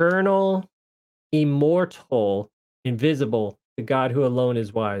 eternal, immortal, invisible, the God who alone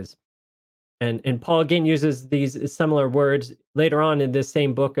is wise. And Paul again uses these similar words later on in this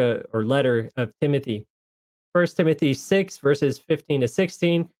same book or letter of Timothy. 1 Timothy 6, verses 15 to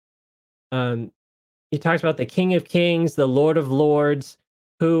 16. He talks about the King of Kings, the Lord of Lords,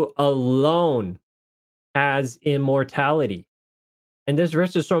 who alone has immortality. And this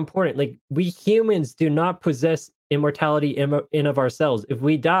verse is so important. Like, we humans do not possess immortality in of ourselves. If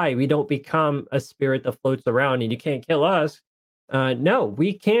we die, we don't become a spirit that floats around and you can't kill us. No,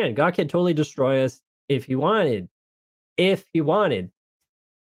 we can. God can totally destroy us if he wanted. If he wanted.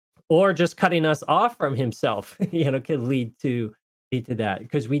 Or just cutting us off from himself, could lead to that,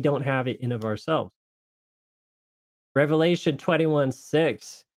 because we don't have it in of ourselves. Revelation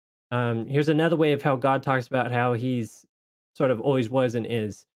 21:6. Here's another way of how God talks about how he's sort of always was and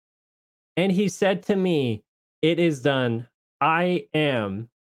is. And he said to me, it is done. I am.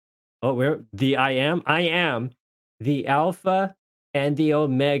 Oh, where the I am? I am the Alpha and the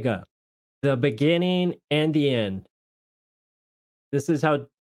Omega, the beginning and the end. This is how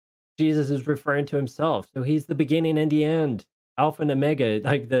Jesus is referring to himself. So he's the beginning and the end, Alpha and Omega,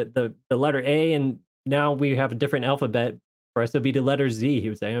 like the letter A, and now we have a different alphabet for us to be the letter Z. He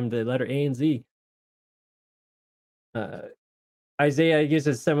would say, I'm the letter A and Z. Isaiah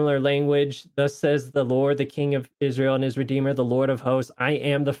uses similar language. Thus says the Lord, the King of Israel and his Redeemer, the Lord of hosts. I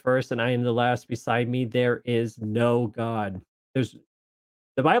am the first and I am the last. Beside me, there is no God.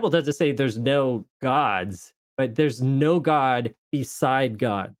 The Bible doesn't say there's no gods, but there's no God beside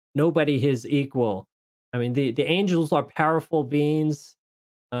God. Nobody his equal. I mean, the angels are powerful beings.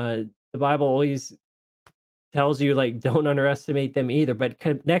 The Bible always tells you, like, don't underestimate them either.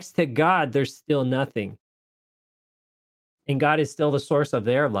 But next to God, there's still nothing. And God is still the source of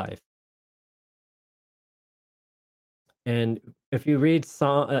their life. And if you read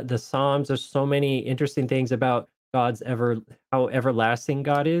the Psalms, there's so many interesting things about how everlasting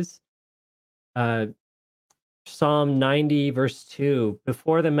God is. Psalm 90, verse 2,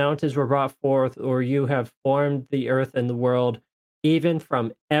 before the mountains were brought forth, or you have formed the earth and the world, even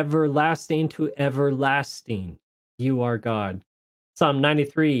from everlasting to everlasting, you are God. Psalm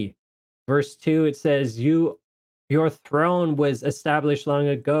 93, verse 2, it says, your throne was established long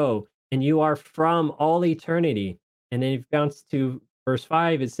ago, and you are from all eternity. And then if you bounce to verse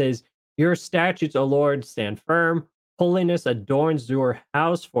 5, it says, your statutes, O Lord, stand firm. Holiness adorns your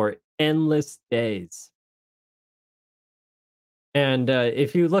house for endless days. And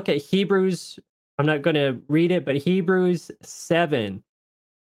if you look at Hebrews, I'm not going to read it, but Hebrews 7,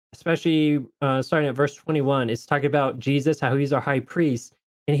 especially starting at verse 21, it's talking about Jesus, how he's our high priest,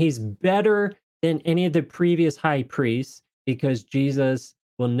 and he's better than any of the previous high priests because Jesus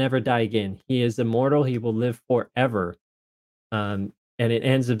will never die again. He is immortal. He will live forever. And it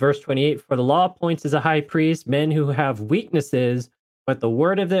ends in verse 28, for the law appoints as a high priest men who have weaknesses, but the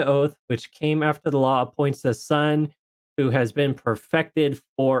word of the oath, which came after the law, appoints the Son who has been perfected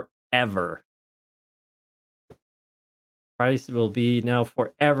forever. Christ will be now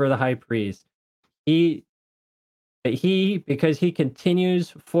forever the high priest. Because he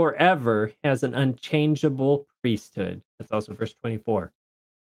continues forever, has an unchangeable priesthood. That's also verse 24.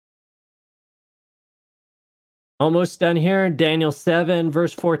 Almost done here. Daniel 7,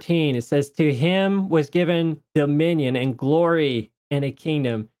 verse 14. It says, to him was given dominion and glory and a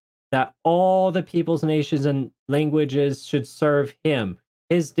kingdom, that all the peoples, nations, and languages should serve him.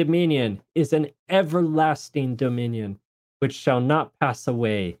 His dominion is an everlasting dominion, which shall not pass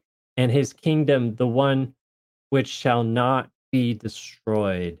away, and his kingdom the one which shall not be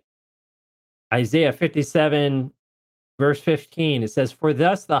destroyed. Isaiah 57, verse 15, it says, for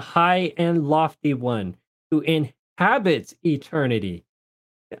thus the high and lofty one who inhabits eternity.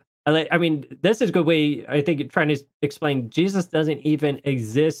 I mean, this is a good way, I think, trying to explain Jesus doesn't even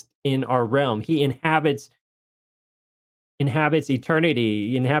exist in our realm. He inhabits eternity,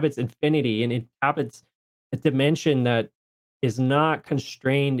 he inhabits infinity, and inhabits a dimension that is not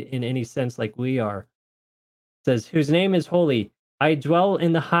constrained in any sense like we are. It says, whose name is holy. I dwell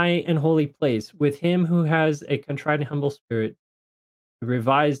in the high and holy place with him who has a contrite and humble spirit, to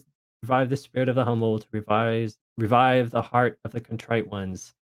revive the spirit of the humble, to revive the heart of the contrite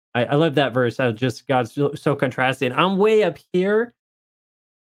ones. I love that verse. God's so contrasting. I'm way up here,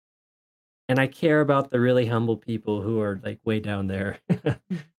 and I care about the really humble people who are like way down there.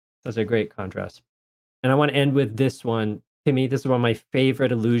 That's a great contrast. And I want to end with this one. To me, this is one of my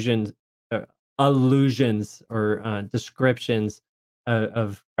favorite allusions or descriptions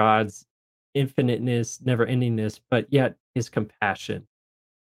of God's infiniteness, never endingness, but yet his compassion.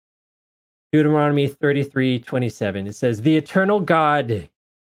 Deuteronomy 33:27. It says, the eternal God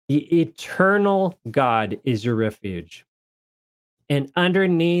is your refuge, and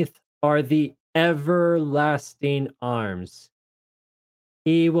underneath are the everlasting arms.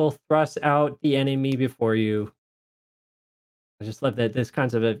 He will thrust out the enemy before you. I just love that this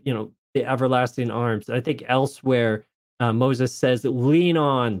concept of, the everlasting arms. I think elsewhere, Moses says, lean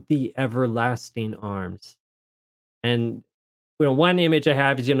on the everlasting arms. And, one image I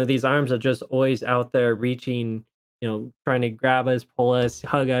have is, these arms are just always out there reaching, trying to grab us, pull us,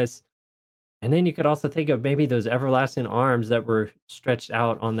 hug us. And then you could also think of maybe those everlasting arms that were stretched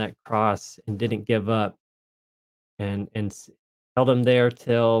out on that cross and didn't give up and held him there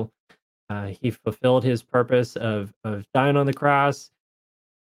till he fulfilled his purpose of dying on the cross,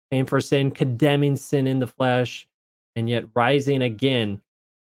 paying for sin, condemning sin in the flesh, and yet rising again.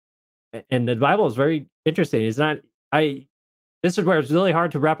 And the Bible is very interesting. This is where it's really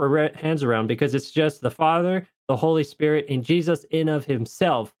hard to wrap our hands around, because it's just the Father, the Holy Spirit, and Jesus in of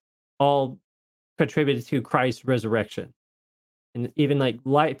himself all contributed to Christ's resurrection. And even like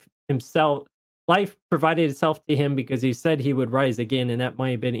life provided itself to him because he said he would rise again, and that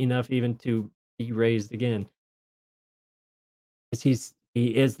might have been enough even to be raised again. Because he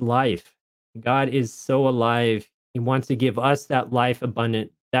is life. God is so alive. He wants to give us that life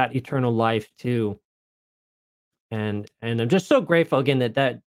abundant, that eternal life too. And I'm just so grateful again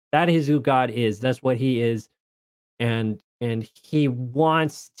that is who God is. That's what he is. And he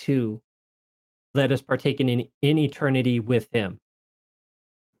wants to let us partake in eternity with him.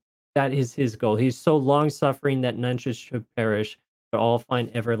 That is his goal. He's so long-suffering that none should perish, but all find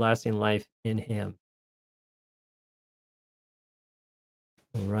everlasting life in him.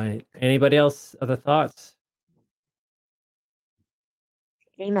 All right. Anybody else other thoughts?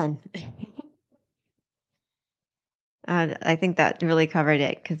 Amen. I think that really covered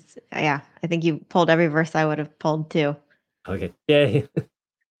it because, I think you pulled every verse I would have pulled too. Okay. Yay.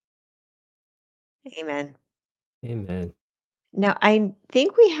 Amen. Amen. Now, I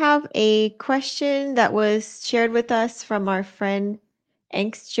think we have a question that was shared with us from our friend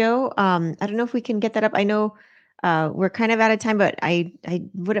Angst Joe. I don't know if we can get that up. I know we're kind of out of time, but I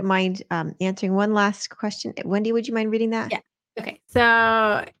wouldn't mind answering one last question. Wendy, would you mind reading that? Yeah. Okay.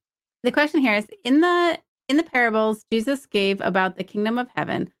 So the question here is, in the parables Jesus gave about the kingdom of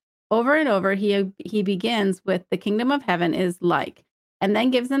heaven, over and over he begins with the kingdom of heaven is like, and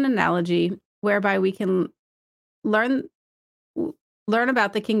then gives an analogy whereby we can learn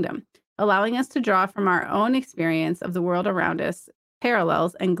about the kingdom, allowing us to draw from our own experience of the world around us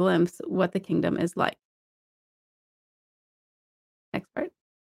parallels and glimpse what the kingdom is like. Next part.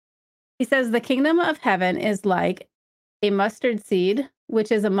 He says, the kingdom of heaven is like a mustard seed,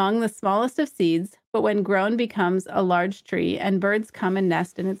 which is among the smallest of seeds, but when grown becomes a large tree, and birds come and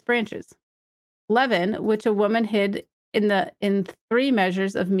nest in its branches. Leaven, which a woman hid in 3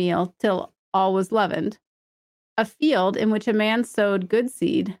 measures of meal till all was leavened. A field in which a man sowed good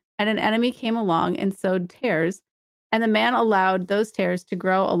seed, and an enemy came along and sowed tares, and the man allowed those tares to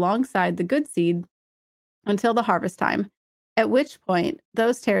grow alongside the good seed until the harvest time, at which point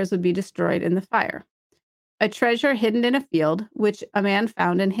those tares would be destroyed in the fire. A treasure hidden in a field, which a man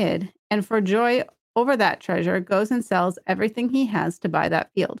found and hid, and for joy over that treasure goes and sells everything he has to buy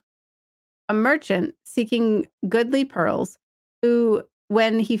that field. A merchant seeking goodly pearls, who,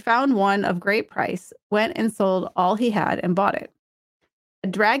 when he found one of great price, went and sold all he had and bought it. A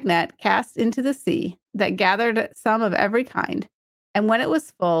dragnet cast into the sea that gathered some of every kind, and when it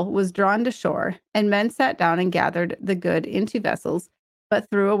was full, was drawn to shore, and men sat down and gathered the good into vessels, but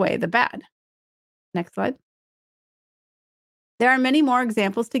threw away the bad. Next slide. There are many more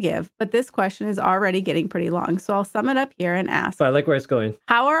examples to give, but this question is already getting pretty long, so I'll sum it up here and ask, But I like where it's going.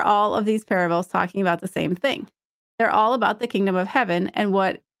 how are all of these parables talking about the same thing? They're all about the kingdom of heaven and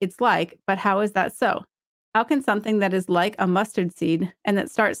what it's like, but how is that so? How can something that is like a mustard seed and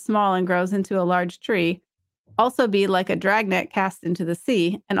that starts small and grows into a large tree also be like a dragnet cast into the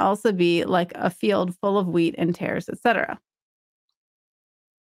sea, and also be like a field full of wheat and tares, etc.?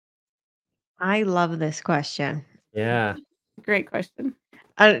 I love this question. Yeah. Great question.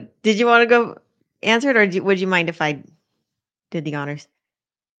 Did you want to go answer it, or would you mind if I did the honors?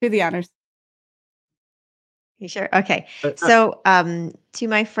 Do the honors. You sure? Okay. Uh, uh, So, to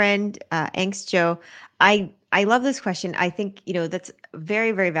my friend, Angst Joe, I love this question. I think, that's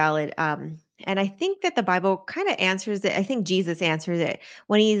very, very valid. And I think that the Bible kind of answers it. I think Jesus answers it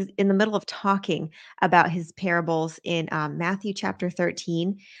when he's in the middle of talking about his parables in Matthew chapter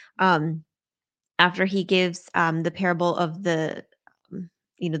 13. Um, After he gives the parable of um,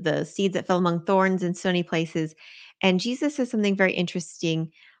 the seeds that fell among thorns and stony places, and Jesus says something very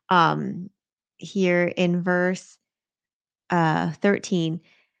interesting um, here in verse 13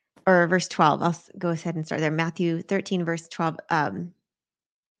 or verse 12. Go ahead and start there. Matthew 13, verse 12.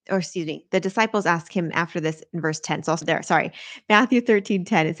 Or excuse me, the disciples ask him after this in verse 10. So also there, sorry. Matthew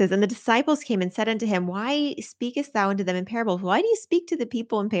 13:10. It says, "And the disciples came and said unto him, Why speakest thou unto them in parables? Why do you speak to the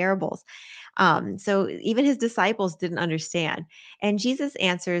people in parables?" So even his disciples didn't understand. And Jesus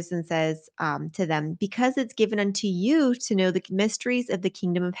answers and says to them, "Because it's given unto you to know the mysteries of the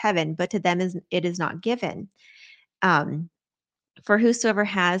kingdom of heaven, but to them it is not given. Um, for whosoever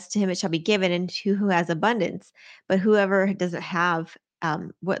has, to him it shall be given, and to who has abundance. But whoever doesn't have,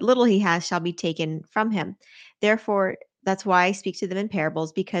 what little he has shall be taken from him. Therefore, that's why I speak to them in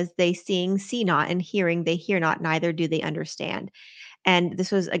parables, because they seeing see not, and hearing they hear not, neither do they understand." And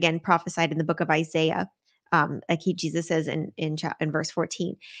this was again prophesied in the book of Isaiah. Jesus says in verse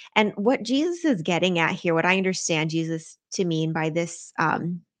 14. And what Jesus is getting at here, what I understand Jesus to mean by this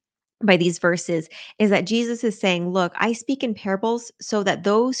by these verses, is that Jesus is saying, look, I speak in parables so that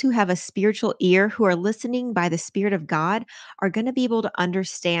those who have a spiritual ear, who are listening by the Spirit of God, are going to be able to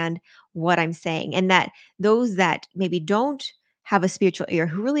understand what I'm saying. And that those that maybe don't have a spiritual ear,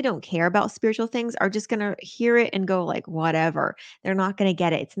 who really don't care about spiritual things, are just going to hear it and go like, whatever. They're not going to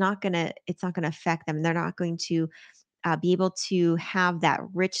get it. It's not going to affect them. They're not going to be able to have that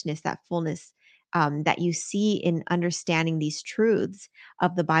richness, that fullness that you see in understanding these truths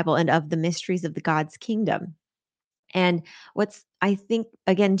of the Bible and of the mysteries of the God's kingdom. And what's, I think,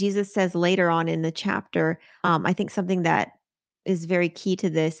 again, Jesus says later on in the chapter, I think something that is very key to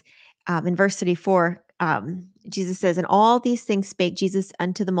this in verse 34. Jesus says, "And all these things spake Jesus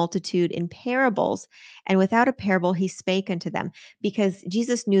unto the multitude in parables, and without a parable he spake unto them." Because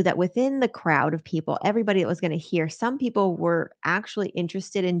Jesus knew that within the crowd of people, everybody that was going to hear, some people were actually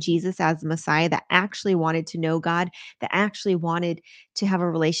interested in Jesus as the Messiah, that actually wanted to know God, that actually wanted to have a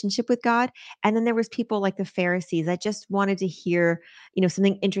relationship with God. And then there was people like the Pharisees that just wanted to hear,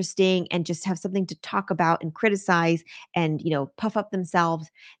 something interesting and just have something to talk about and criticize and, puff up themselves.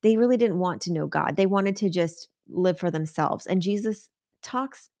 They really didn't want to know God. They wanted to just live for themselves. And Jesus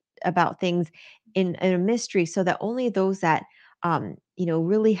talks about things in a mystery so that only those that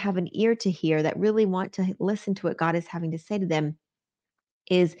really have an ear to hear, that really want to listen to what God is having to say to them,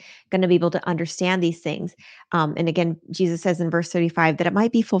 is going to be able to understand these things. And again, Jesus says in verse 35 that it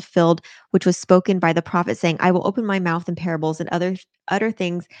might be fulfilled, which was spoken by the prophet, saying, "I will open my mouth in parables and other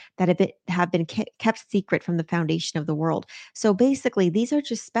things that have been kept secret from the foundation of the world." So basically, these are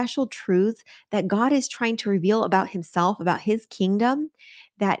just special truths that God is trying to reveal about himself, about his kingdom,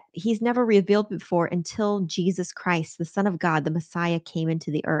 that he's never revealed before until Jesus Christ, the Son of God, the Messiah, came into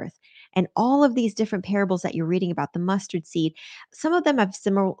the earth. And all of these different parables that you're reading about, the mustard seed, some of them have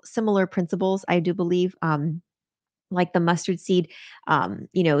similar principles, I do believe. Like the mustard seed,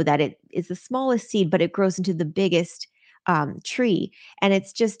 that it is the smallest seed, but it grows into the biggest tree. And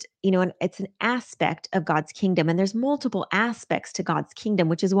it's just, it's an aspect of God's kingdom. And there's multiple aspects to God's kingdom,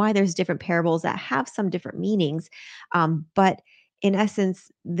 which is why there's different parables that have some different meanings. But in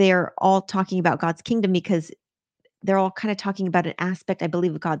essence, they're all talking about God's kingdom because they're all kind of talking about an aspect, I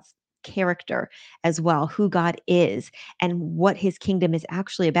believe, of God's character as well, who God is and what his kingdom is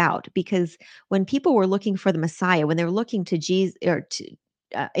actually about. Because when people were looking for the Messiah, when they were looking to Jesus or to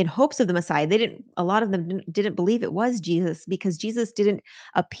in hopes of the Messiah, a lot of them didn't believe it was Jesus, because Jesus didn't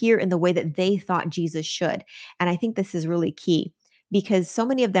appear in the way that they thought Jesus should. And I think this is really key, because so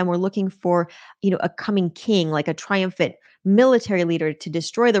many of them were looking for, a coming king, like a triumphant military leader to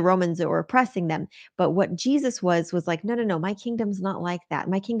destroy the Romans that were oppressing them. But what Jesus was like, no, no, no, my kingdom's not like that.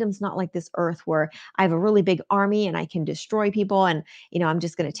 My kingdom's not like this earth where I have a really big army and I can destroy people and, I'm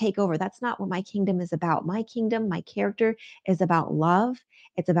just going to take over. That's not what my kingdom is about. My kingdom, my character is about love.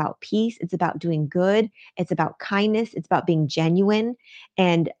 It's about peace. It's about doing good. It's about kindness. It's about being genuine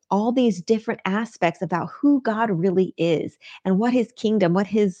and all these different aspects about who God really is and what his kingdom, what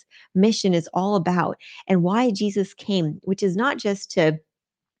his mission is all about and why Jesus came, which is not just to,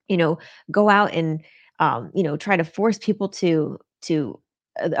 go out and, try to force people to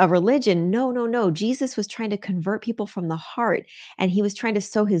a religion. No, no, no. Jesus was trying to convert people from the heart, and he was trying to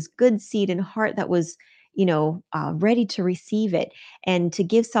sow his good seed in heart that was, ready to receive it and to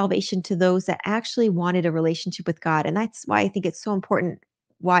give salvation to those that actually wanted a relationship with God. And that's why I think it's so important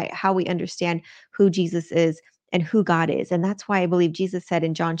how we understand who Jesus is and who God is. And that's why I believe Jesus said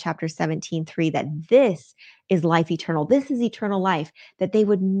in John chapter 17:3 that this is life eternal. This is eternal life, that they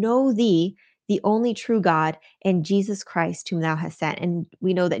would know thee, the only true God, and Jesus Christ, whom thou hast sent. And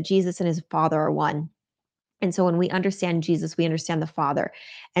we know that Jesus and his Father are one. And so when we understand Jesus, we understand the Father.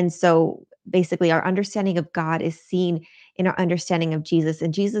 And so basically, our understanding of God is seen in our understanding of Jesus.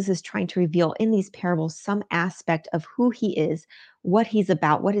 And Jesus is trying to reveal in these parables some aspect of who he is, what he's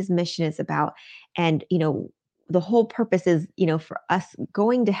about, what his mission is about. And, the whole purpose is, for us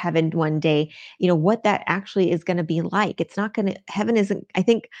going to heaven one day, what that actually is going to be like. It's not going to, heaven isn't, I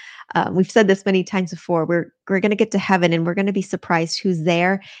think we've said this many times before, we're going to get to heaven and we're going to be surprised who's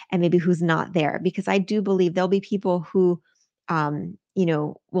there and maybe who's not there, because I do believe there'll be people who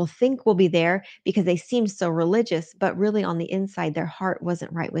will think will be there because they seem so religious, but really on the inside their heart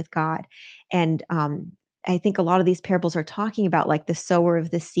wasn't right with God. And I think a lot of these parables are talking about like the sower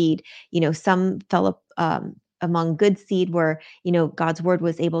of the seed. Some fell among good seed where God's word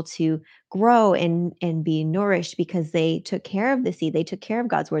was able to grow and be nourished because they took care of the seed, they took care of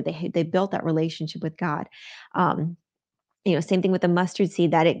God's word, they built that relationship with God. Same thing with the mustard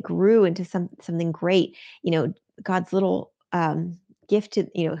seed, that it grew into something great. God's little gift to,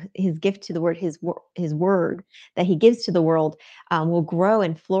 his gift to the word, his word that he gives to the world will grow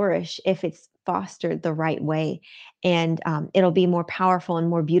and flourish if it's fostered the right way. And it'll be more powerful and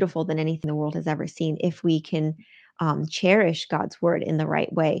more beautiful than anything the world has ever seen if we can cherish God's word in the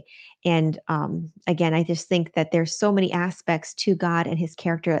right way. And again, I just think that there's so many aspects to God and his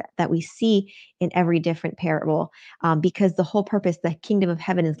character that we see in every different parable, because the whole purpose, the kingdom of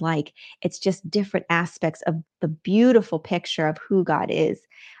heaven is like, it's just different aspects of the beautiful picture of who God is.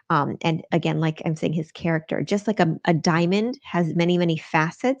 And again, like I'm saying, his character, just like a diamond has many, many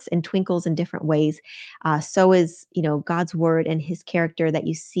facets and twinkles in different ways. So is, God's word and his character that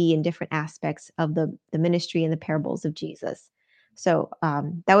you see in different aspects of the ministry and the parables of Jesus. So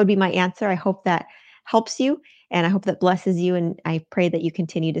that would be my answer. I hope that helps you, and I hope that blesses you. And I pray that you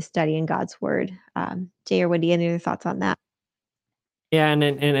continue to study in God's word. Jay or Wendy, any other thoughts on that? Yeah,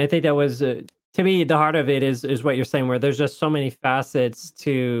 and I think that was to me the heart of it is what you're saying, where there's just so many facets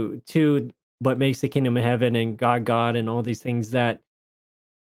to what makes the kingdom of heaven and God and all these things that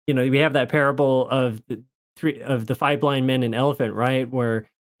we have that parable of the five blind men and elephant, right? Where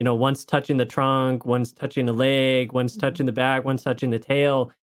one's touching the trunk, one's touching the leg, one's touching the back, one's touching the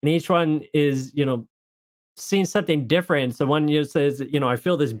tail, and each one is seeing something different. So one says, I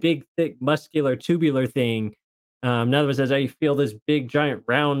feel this big, thick, muscular, tubular thing. Another one says, I feel this big, giant,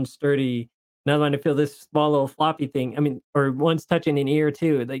 round, sturdy. Another one, I feel this small, little floppy thing. I mean, or one's touching an ear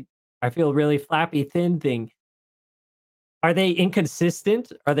too. Like, I feel really flappy, thin thing. Are they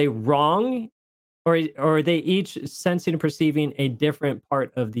inconsistent? Are they wrong? Or are they each sensing and perceiving a different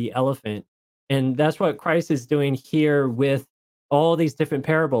part of the elephant? And that's what Christ is doing here with all these different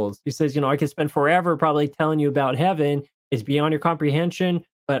parables. He says, I could spend forever probably telling you about heaven. It's beyond your comprehension,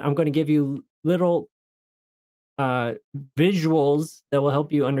 but I'm going to give you little visuals that will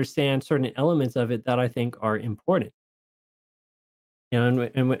help you understand certain elements of it that I think are important. And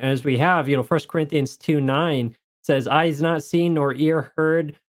as we have, 1 Corinthians 2:9 says, eyes not seen nor ear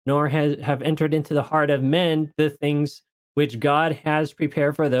heard, nor have entered into the heart of men the things which God has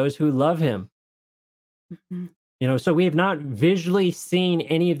prepared for those who love him. Mm-hmm. So we have not visually seen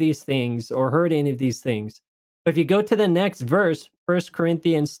any of these things or heard any of these things. But if you go to the next verse, 1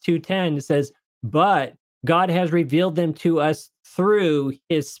 Corinthians 2:10, it says, but God has revealed them to us through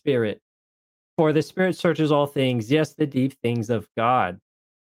his Spirit. For the Spirit searches all things, yes, the deep things of God.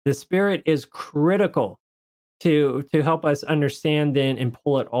 The Spirit is critical to help us understand then and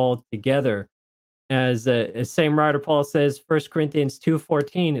pull it all together. As same writer Paul says, 1 Corinthians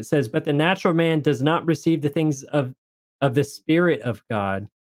 2:14, it says, but the natural man does not receive the things of the Spirit of God,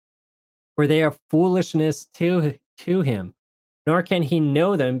 for they are foolishness to him. nor can he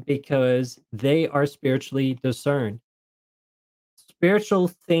know them because they are spiritually discerned. Spiritual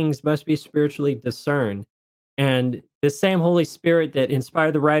things must be spiritually discerned. And the same Holy Spirit that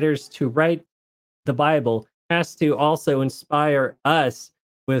inspired the writers to write the Bible has to also inspire us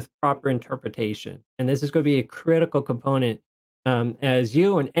with proper interpretation. And this is going to be a critical component as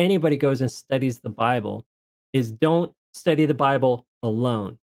you and anybody goes and studies the Bible, is don't study the Bible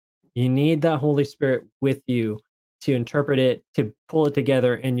alone. You need the Holy Spirit with you to interpret it, to pull it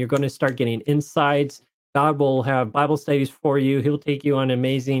together, and you're going to start getting insights. God will have Bible studies for you. He'll take you on an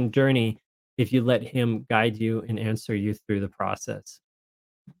amazing journey if you let him guide you and answer you through the process.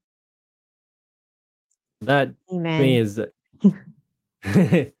 That to me Amen. is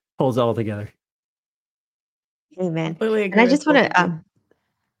pulls all together. Amen. Completely And I agree just with want both of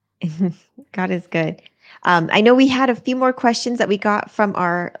you. to God is good. I know we had a few more questions that we got from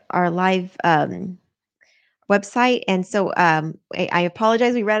our live website, and so I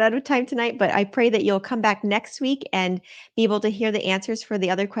apologize we ran out of time tonight, but I pray that you'll come back next week and be able to hear the answers for the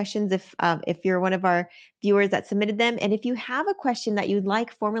other questions if you're one of our viewers that submitted them. And if you have a question that you'd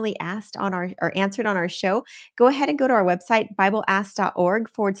like formally asked on our or answered on our show, go ahead and go to our website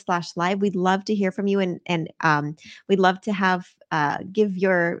bibleask.org/live. We'd love to hear from you, and we'd love to have give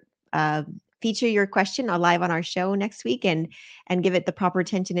your feature your question live on our show next week and give it the proper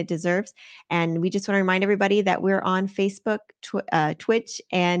attention it deserves. And we just want to remind everybody that we're on Facebook, Twitch,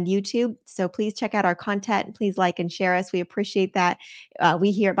 and YouTube. So please check out our content. Please like and share us. We appreciate that. We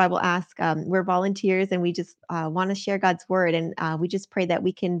here at Bible Ask, we're volunteers, and we just want to share God's word. And we just pray that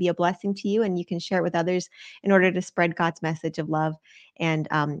we can be a blessing to you, and you can share it with others in order to spread God's message of love and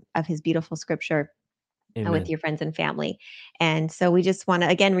of his beautiful scripture Amen. with your friends and family. And so we just want to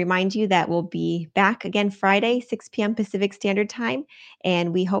again remind you that we'll be back again Friday, 6 p.m. Pacific Standard Time.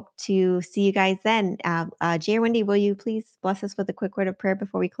 And we hope to see you guys then. Jay or Wendy, will you please bless us with a quick word of prayer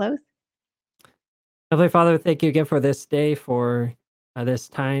before we close? Heavenly Father, thank you again for this day, for this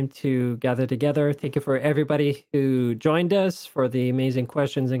time to gather together. Thank you for everybody who joined us, for the amazing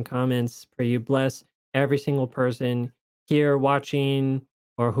questions and comments. Pray you bless every single person here watching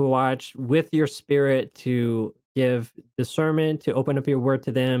or who watched with your spirit to give discernment, to open up your word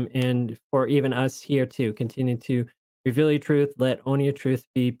to them, and for even us here to continue to reveal your truth. Let only your truth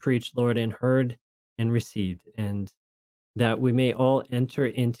be preached, Lord, and heard and received, and that we may all enter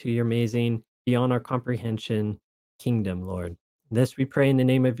into your amazing, beyond our comprehension kingdom, Lord. This we pray in the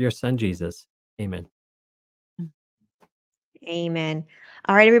name of your Son, Jesus. Amen. Amen.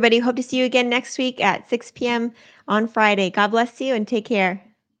 All right, everybody. Hope to see you again next week at 6 p.m. on Friday. God bless you and take care.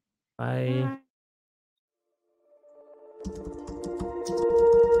 Bye. Bye.